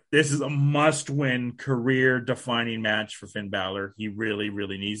 This is a must-win, career-defining match for Finn Balor. He really,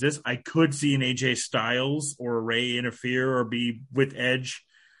 really needs this. I could see an AJ Styles or a Ray interfere or be with Edge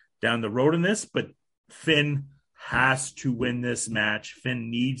down the road in this, but Finn has to win this match. Finn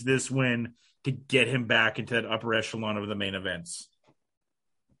needs this win to get him back into that upper echelon of the main events.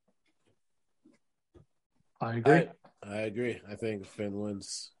 I agree. I agree. I think Finn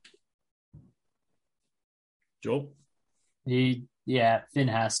wins. Joel? Yeah, Finn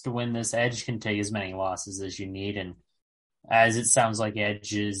has to win this. Edge can take as many losses as you need, and as it sounds like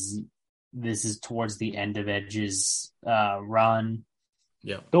this is towards the end of Edge's run.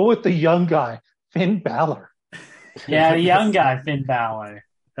 Yeah. Go with the young guy, Finn Balor. Yeah, the young guy, Finn Balor.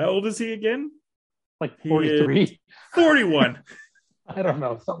 How old is he again? Like 43. 41. I don't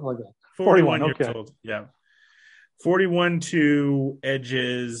know, something like that. 41 okay. years old. Yeah. 41 to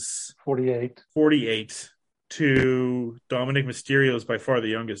Edge's 48 to Dominic Mysterio is by far the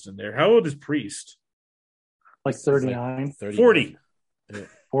youngest in there. How old is Priest? Like 39. 40.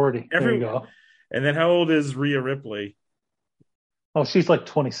 40. There you go. And then how old is Rhea Ripley? Oh, she's like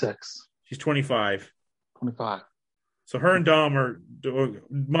 26. She's 25. 25. So her and Dom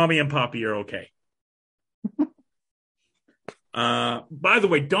mommy and Poppy are okay. By the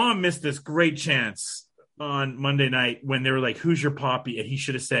way, Dom missed this great chance on Monday night when they were like, "Who's your Poppy?" And he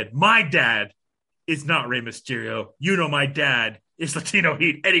should have said, "My dad is not Rey Mysterio. You know, my dad is Latino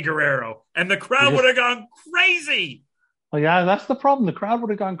Heat, Eddie Guerrero." And the crowd would have gone crazy. Oh, yeah, that's the problem. The crowd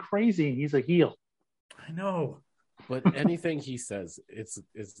would have gone crazy. He's a heel. I know. But anything he says, it's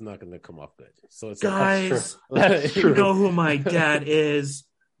not going to come off good. So it's guys, that's true. You know who my dad is.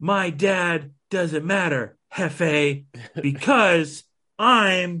 My dad doesn't matter, Hefe, because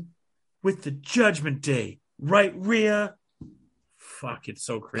I'm with the Judgment Day. Right, Rhea? Fuck, it's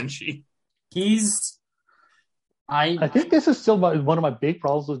so cringy. I think this is still one of my big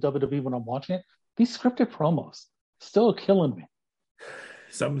problems with WWE when I'm watching it. These scripted promos still killing me.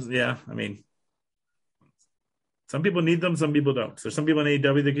 Some people need them, some people don't. There's some people in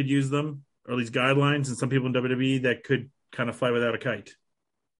AEW that could use them, or these guidelines, and some people in WWE that could kind of fly without a kite.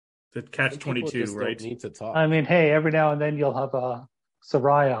 The catch-22, right? Need to talk. I mean, hey, every now and then you'll have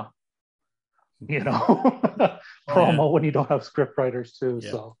Saraya, promo when you don't have script writers too.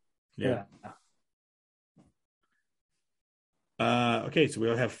 Yeah. So Yeah. Okay, so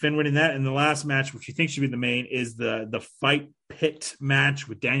we'll have Finn winning that. And the last match, which you think should be the main, is the Fight Pit match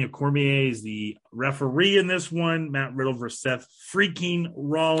with Daniel Cormier is the referee in this one. Matt Riddle versus Seth freaking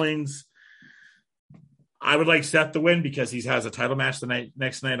Rollins. I would like Seth to win because he has a title match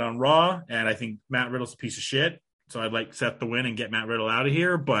next night on Raw, and I think Matt Riddle's a piece of shit. So I'd like Seth to win and get Matt Riddle out of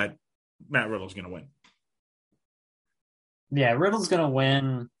here, but Matt Riddle's going to win. Yeah, Riddle's going to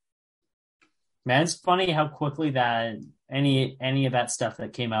win. Man, it's funny how quickly that any of that stuff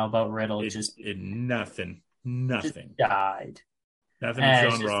that came out about Riddle nothing just died. Nothing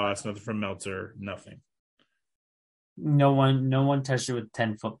from Sean Ross, nothing from Meltzer, nothing. No one touched it with a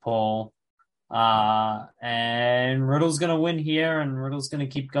 10-foot pole. And Riddle's gonna win here, and Riddle's gonna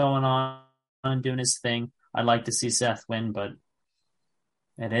keep going on doing his thing. I'd like to see Seth win, but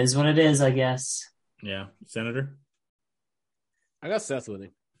it is what it is, I guess. Yeah, Senator. I got Seth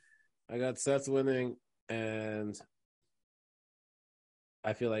winning, and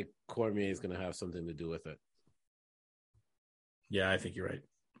I feel like Cormier is gonna have something to do with it. Yeah, I think you're right.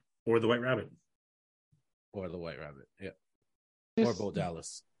 Or the White Rabbit. Yeah. Or Bo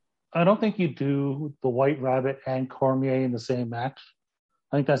Dallas. I don't think you do the White Rabbit and Cormier in the same match.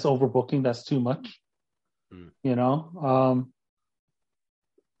 I think that's overbooking. That's too much.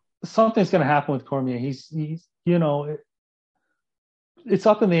 Something's going to happen with Cormier. He's it's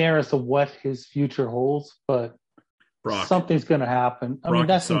up in the air as to what his future holds, but something's going to happen. I mean,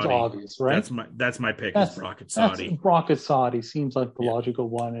 that seems obvious, right? That's my pick. Is Brock at Saudi. Brock at Saudi seems like the logical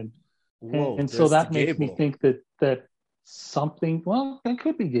one, and so that makes me think that something. Well, it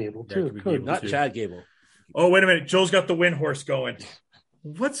could be Gable too. Not Chad Gable. Oh, wait a minute. Joel's got the win horse going.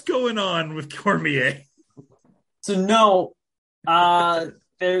 What's going on with Cormier? So no,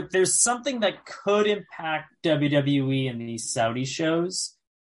 there's something that could impact WWE in these Saudi shows.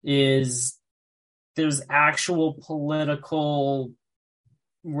 There's actual political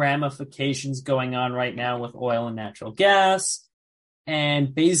ramifications going on right now with oil and natural gas.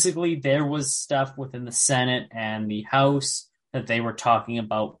 And basically there was stuff within the Senate and the House that they were talking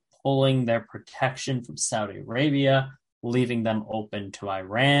about pulling their protection from Saudi Arabia, leaving them open to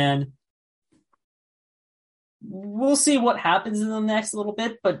Iran. We'll see what happens in the next little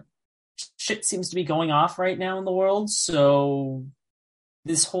bit, but shit seems to be going off right now in the world. So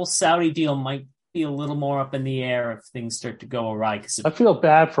this whole Saudi deal might be a little more up in the air if things start to go awry. I feel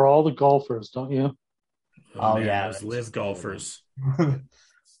bad for all the golfers, don't you? Oh man, yeah, those live golfers.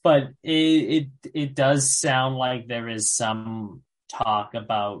 But it does sound like there is some talk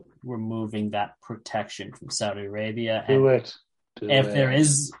about removing that protection from Saudi Arabia. Do it. There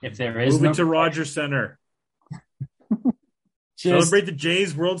is move it to Rogers Center. Celebrate the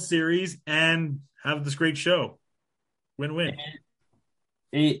Jays World Series and have this great show. Win-win.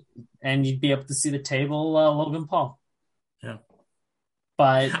 And you'd be able to see the table, Logan Paul. Yeah.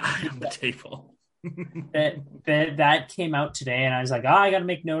 But on the table. that came out today, and I was like, I got to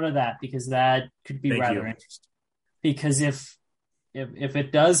make note of that because that could be rather interesting. Because if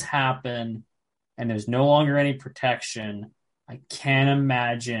it does happen and there's no longer any protection, I can't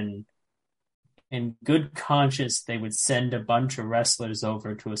imagine in good conscience they would send a bunch of wrestlers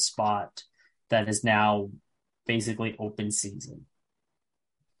over to a spot that is now basically open season.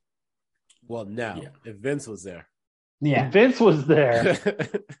 Well, if Vince was there. Yeah, if Vince was there.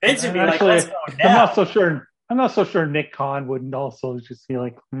 Vince would be like, let's go now. I'm not so sure Nick Khan wouldn't also just be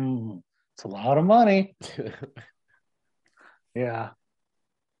like, it's a lot of money. Yeah.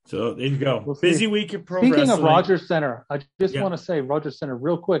 So there you go. Busy week at Pro Speaking Wrestling. of Rogers Center, I just want to say Rogers Center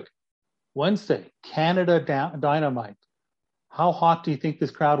real quick. Wednesday, Canada Dynamite. How hot do you think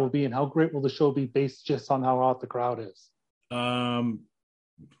this crowd will be, and how great will the show be based just on how hot the crowd is?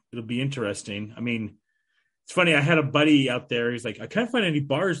 It'll be interesting. I mean, it's funny. I had a buddy out there. He's like, I can't find any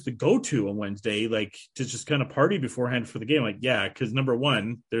bars to go to on Wednesday, like to just kind of party beforehand for the game. Like, yeah, because number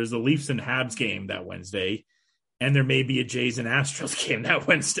one, there's a Leafs and Habs game that Wednesday, and there may be a Jays and Astros game that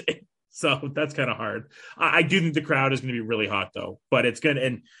Wednesday. So that's kind of hard. I do think the crowd is going to be really hot, though. But it's good,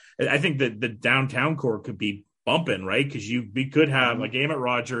 and I think that the downtown core could be bumping, right? Because we could have a game at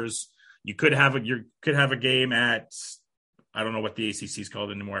Rogers. You could have a game at, I don't know what the ACC is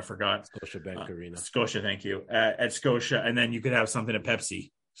called anymore. I forgot. Scotiabank Arena. Scotia, thank you. At Scotia, and then you could have something at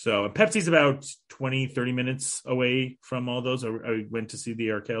Pepsi. So Pepsi's about 20, 30 minutes away from all those. I went to see the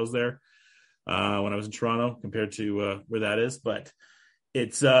Arkells there when I was in Toronto compared to where that is, but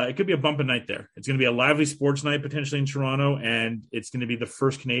it could be a bumping night there. It's going to be a lively sports night potentially in Toronto, and it's going to be the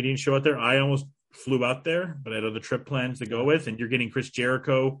first Canadian show out there. I almost flew out there, but I had other trip plans to go with. And you're getting Chris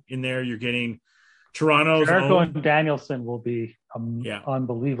Jericho in there. You're getting Toronto's Jericho own. and Danielson will be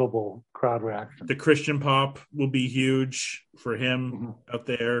unbelievable crowd reaction. The Christian Pop will be huge for him out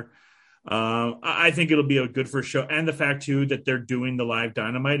there. I think it'll be a good first show, and the fact too that they're doing the live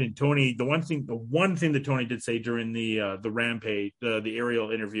Dynamite. And Tony, the one thing that Tony did say during the Rampage, the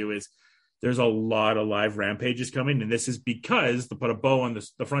Ariel interview is there's a lot of live Rampages coming, and this is because to put a bow on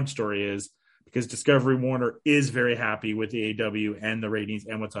the front story is because Discovery Warner is very happy with the AEW and the ratings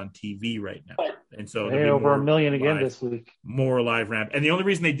and what's on TV right now, and so they're over 1 million again this week. More live ramp, and the only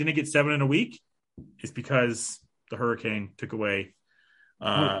reason they didn't get 7 in a week is because the hurricane took away.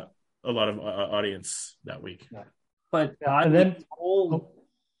 A lot of audience that week. But I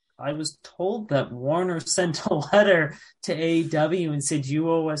was told that Warner sent a letter to AEW and said, you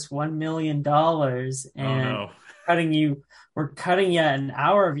owe us $1 million and we're cutting you an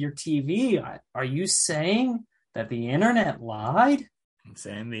hour of your TV. Are you saying that the internet lied? I'm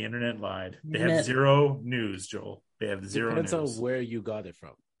saying the internet lied. They have zero news, Joel. They have zero news. Depends on where you got it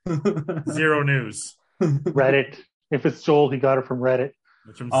from. Zero news. Reddit. If it's Joel, he got it from Reddit.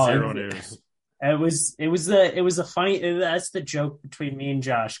 It's from zero news. It was a funny. That's the joke between me and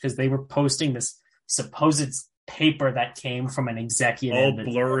Josh because they were posting this supposed paper that came from an executive. All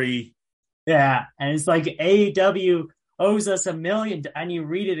blurry. Yeah, and it's like AEW owes us $1 million, and you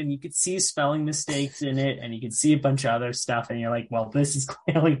read it and you could see spelling mistakes in it, and you could see a bunch of other stuff, and you're like, well, this is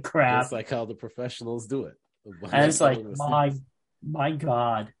clearly crap. It's like how the professionals do it. And it's like, my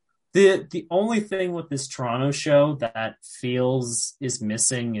God. The only thing with this Toronto show that feels is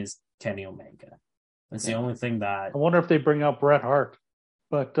missing is Kenny Omega. That's the only thing that... I wonder if they bring out Bret Hart.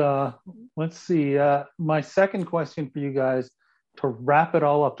 But let's see. My second question for you guys, to wrap it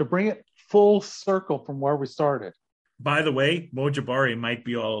all up, to bring it full circle from where we started. By the way, Mo Jabari might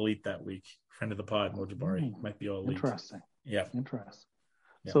be all elite that week. Friend of the pod, Mo Jabari might be all elite. Interesting. Yeah. Interesting.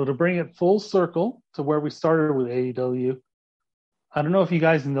 Yeah. So to bring it full circle to where we started with AEW, I don't know if you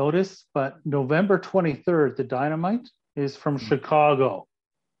guys noticed, but November 23rd, the Dynamite is from Chicago.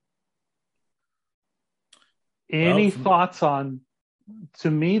 Any thoughts on? To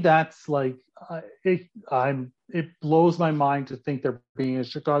me, that's like it blows my mind to think they're being in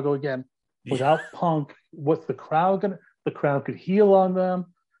Chicago again without Punk. What's the crowd gonna? The crowd could heal on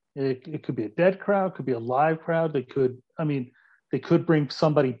them. It could be a dead crowd, could be a live crowd. They could bring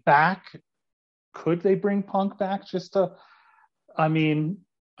somebody back. Could they bring Punk back just to?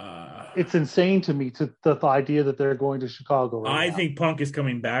 It's insane to me the idea that they're going to Chicago right now. think Punk is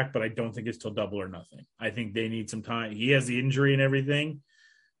coming back, but I don't think it's till Double or Nothing. I think they need some time. He has the injury and everything,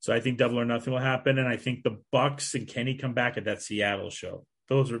 so I think Double or Nothing will happen. And I think the Bucks and Kenny come back at that Seattle show.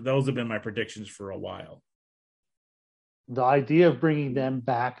 Those have been my predictions for a while. The idea of bringing them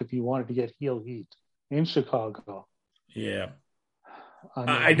back, if you wanted to get heel heat in Chicago, yeah.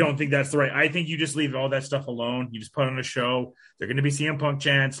 I don't think that's the right. I think you just leave all that stuff alone. You just put on a show. They're going to be CM Punk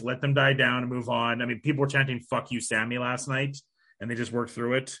chants. Let them die down and move on. I mean, people were chanting "fuck you, Sammy" last night, and they just worked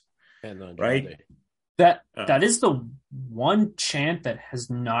through it. Right? That is the one chant that has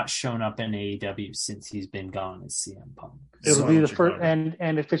not shown up in AEW since he's been gone. Is CM Punk? It'll be the first,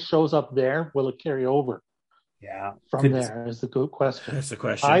 and if it shows up there, will it carry over? Yeah, from there is the good question. That's the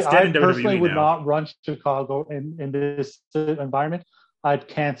question. I personally would not run Chicago in this environment. I'd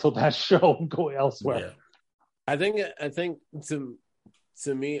cancel that show and go elsewhere. Yeah. I think to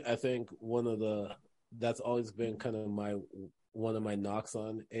me, I think that's always been kind of one of my knocks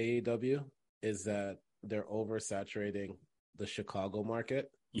on AEW is that they're oversaturating the Chicago market.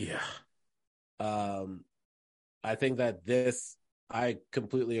 Yeah. I think that I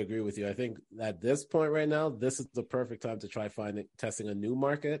completely agree with you. I think at this point right now, this is the perfect time to try testing a new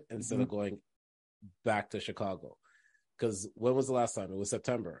market instead of going back to Chicago. Because when was the last time? It was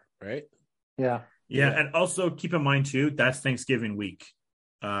September, right? Yeah. And also keep in mind too, that's Thanksgiving week.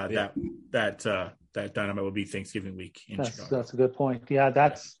 That Dynamite will be Thanksgiving week in Chicago. That's a good point. Yeah,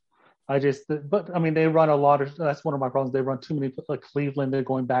 they run a lot of. That's one of my problems. They run too many. Like Cleveland, they're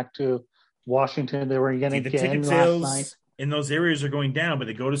going back to Washington. They were again ticket last sales night. In those areas are going down, but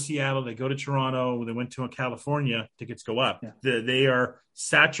they go to Seattle, they go to Toronto, they went to California, tickets go up. Yeah. They are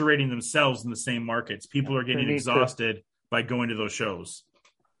saturating themselves in the same markets. People are getting exhausted by going to those shows.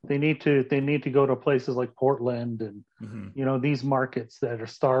 They need to go to places like Portland and these markets that are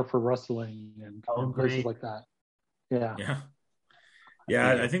starved for wrestling and places like that. Yeah.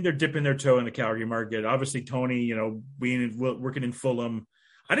 I think they're dipping their toe in the Calgary market. Obviously, Tony, working in Fulham.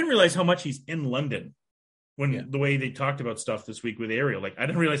 I didn't realize how much he's in London. The way they talked about stuff this week with Ariel, like I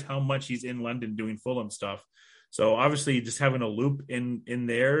didn't realize how much he's in London doing Fulham stuff. So obviously just having a loop in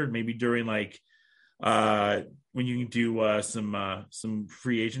there, maybe during like when you can do some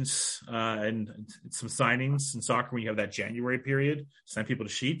free agents and some signings in soccer when you have that January period, sign people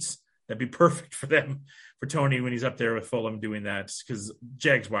to sheets. That'd be perfect for Tony when he's up there with Fulham doing that, because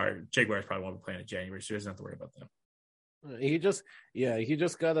Jaguars probably won't be playing in January, so he doesn't have to worry about them. He just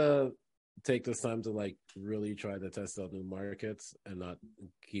gotta take this time to like really try to test out new markets and not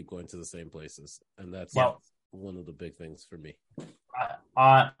keep going to the same places, and that's one of the big things for me.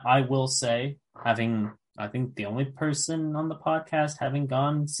 I will say, I think the only person on the podcast having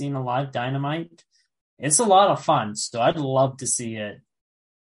seen a live Dynamite, it's a lot of fun. So I'd love to see it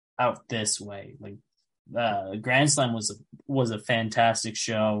out this way. Like Grand Slam was a fantastic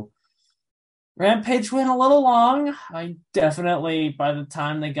show. Rampage went a little long. I definitely, by the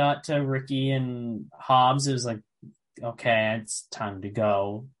time they got to Ricky and Hobbs, it was like, okay, it's time to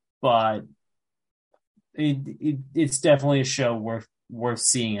go. But it's definitely a show worth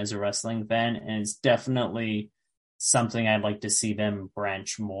seeing as a wrestling fan, and it's definitely something I'd like to see them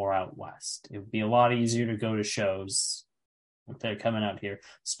branch more out west. It would be a lot easier to go to shows if they're coming out here,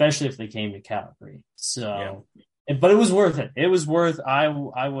 especially if they came to Calgary. So, but it was worth it. It was worth. I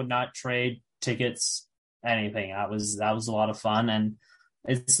would not trade tickets, anything. That was a lot of fun, and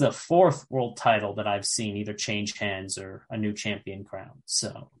it's the 4th world title that I've seen either change hands or a new champion crowned.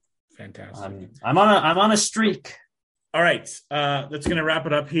 So fantastic. I'm on a streak. All right, that's going to wrap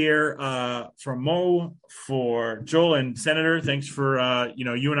it up here. From Mo, for Joel and Senator, thanks for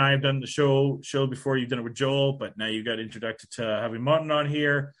you and I have done the show before. You've done it with Joel, but now you got introduced to having Martin on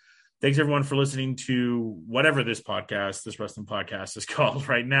here. Thanks everyone for listening to whatever this wrestling podcast is called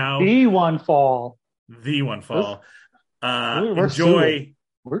right now. The One Fall. Enjoy.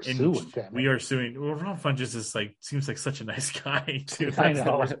 We're suing. We are suing. Well, Ron Funches is seems like such a nice guy too. That's I know.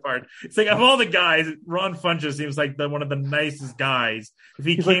 the worst part. It's like of all the guys, Ron Funches seems like one of the nicest guys. If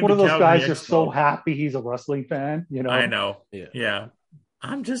he's like one of those guys just so happy he's a wrestling fan. I know. Yeah.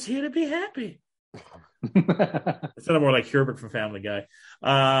 I'm just here to be happy. It's not more like Herbert from Family Guy.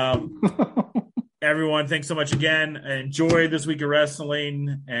 Everyone, thanks so much again. Enjoy this week of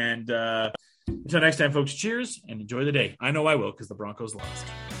wrestling, and until next time, folks, cheers and enjoy the day. I know I will, because the Broncos lost.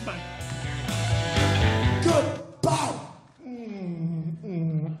 Bye. Goodbye.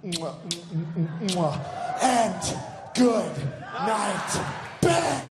 And good night.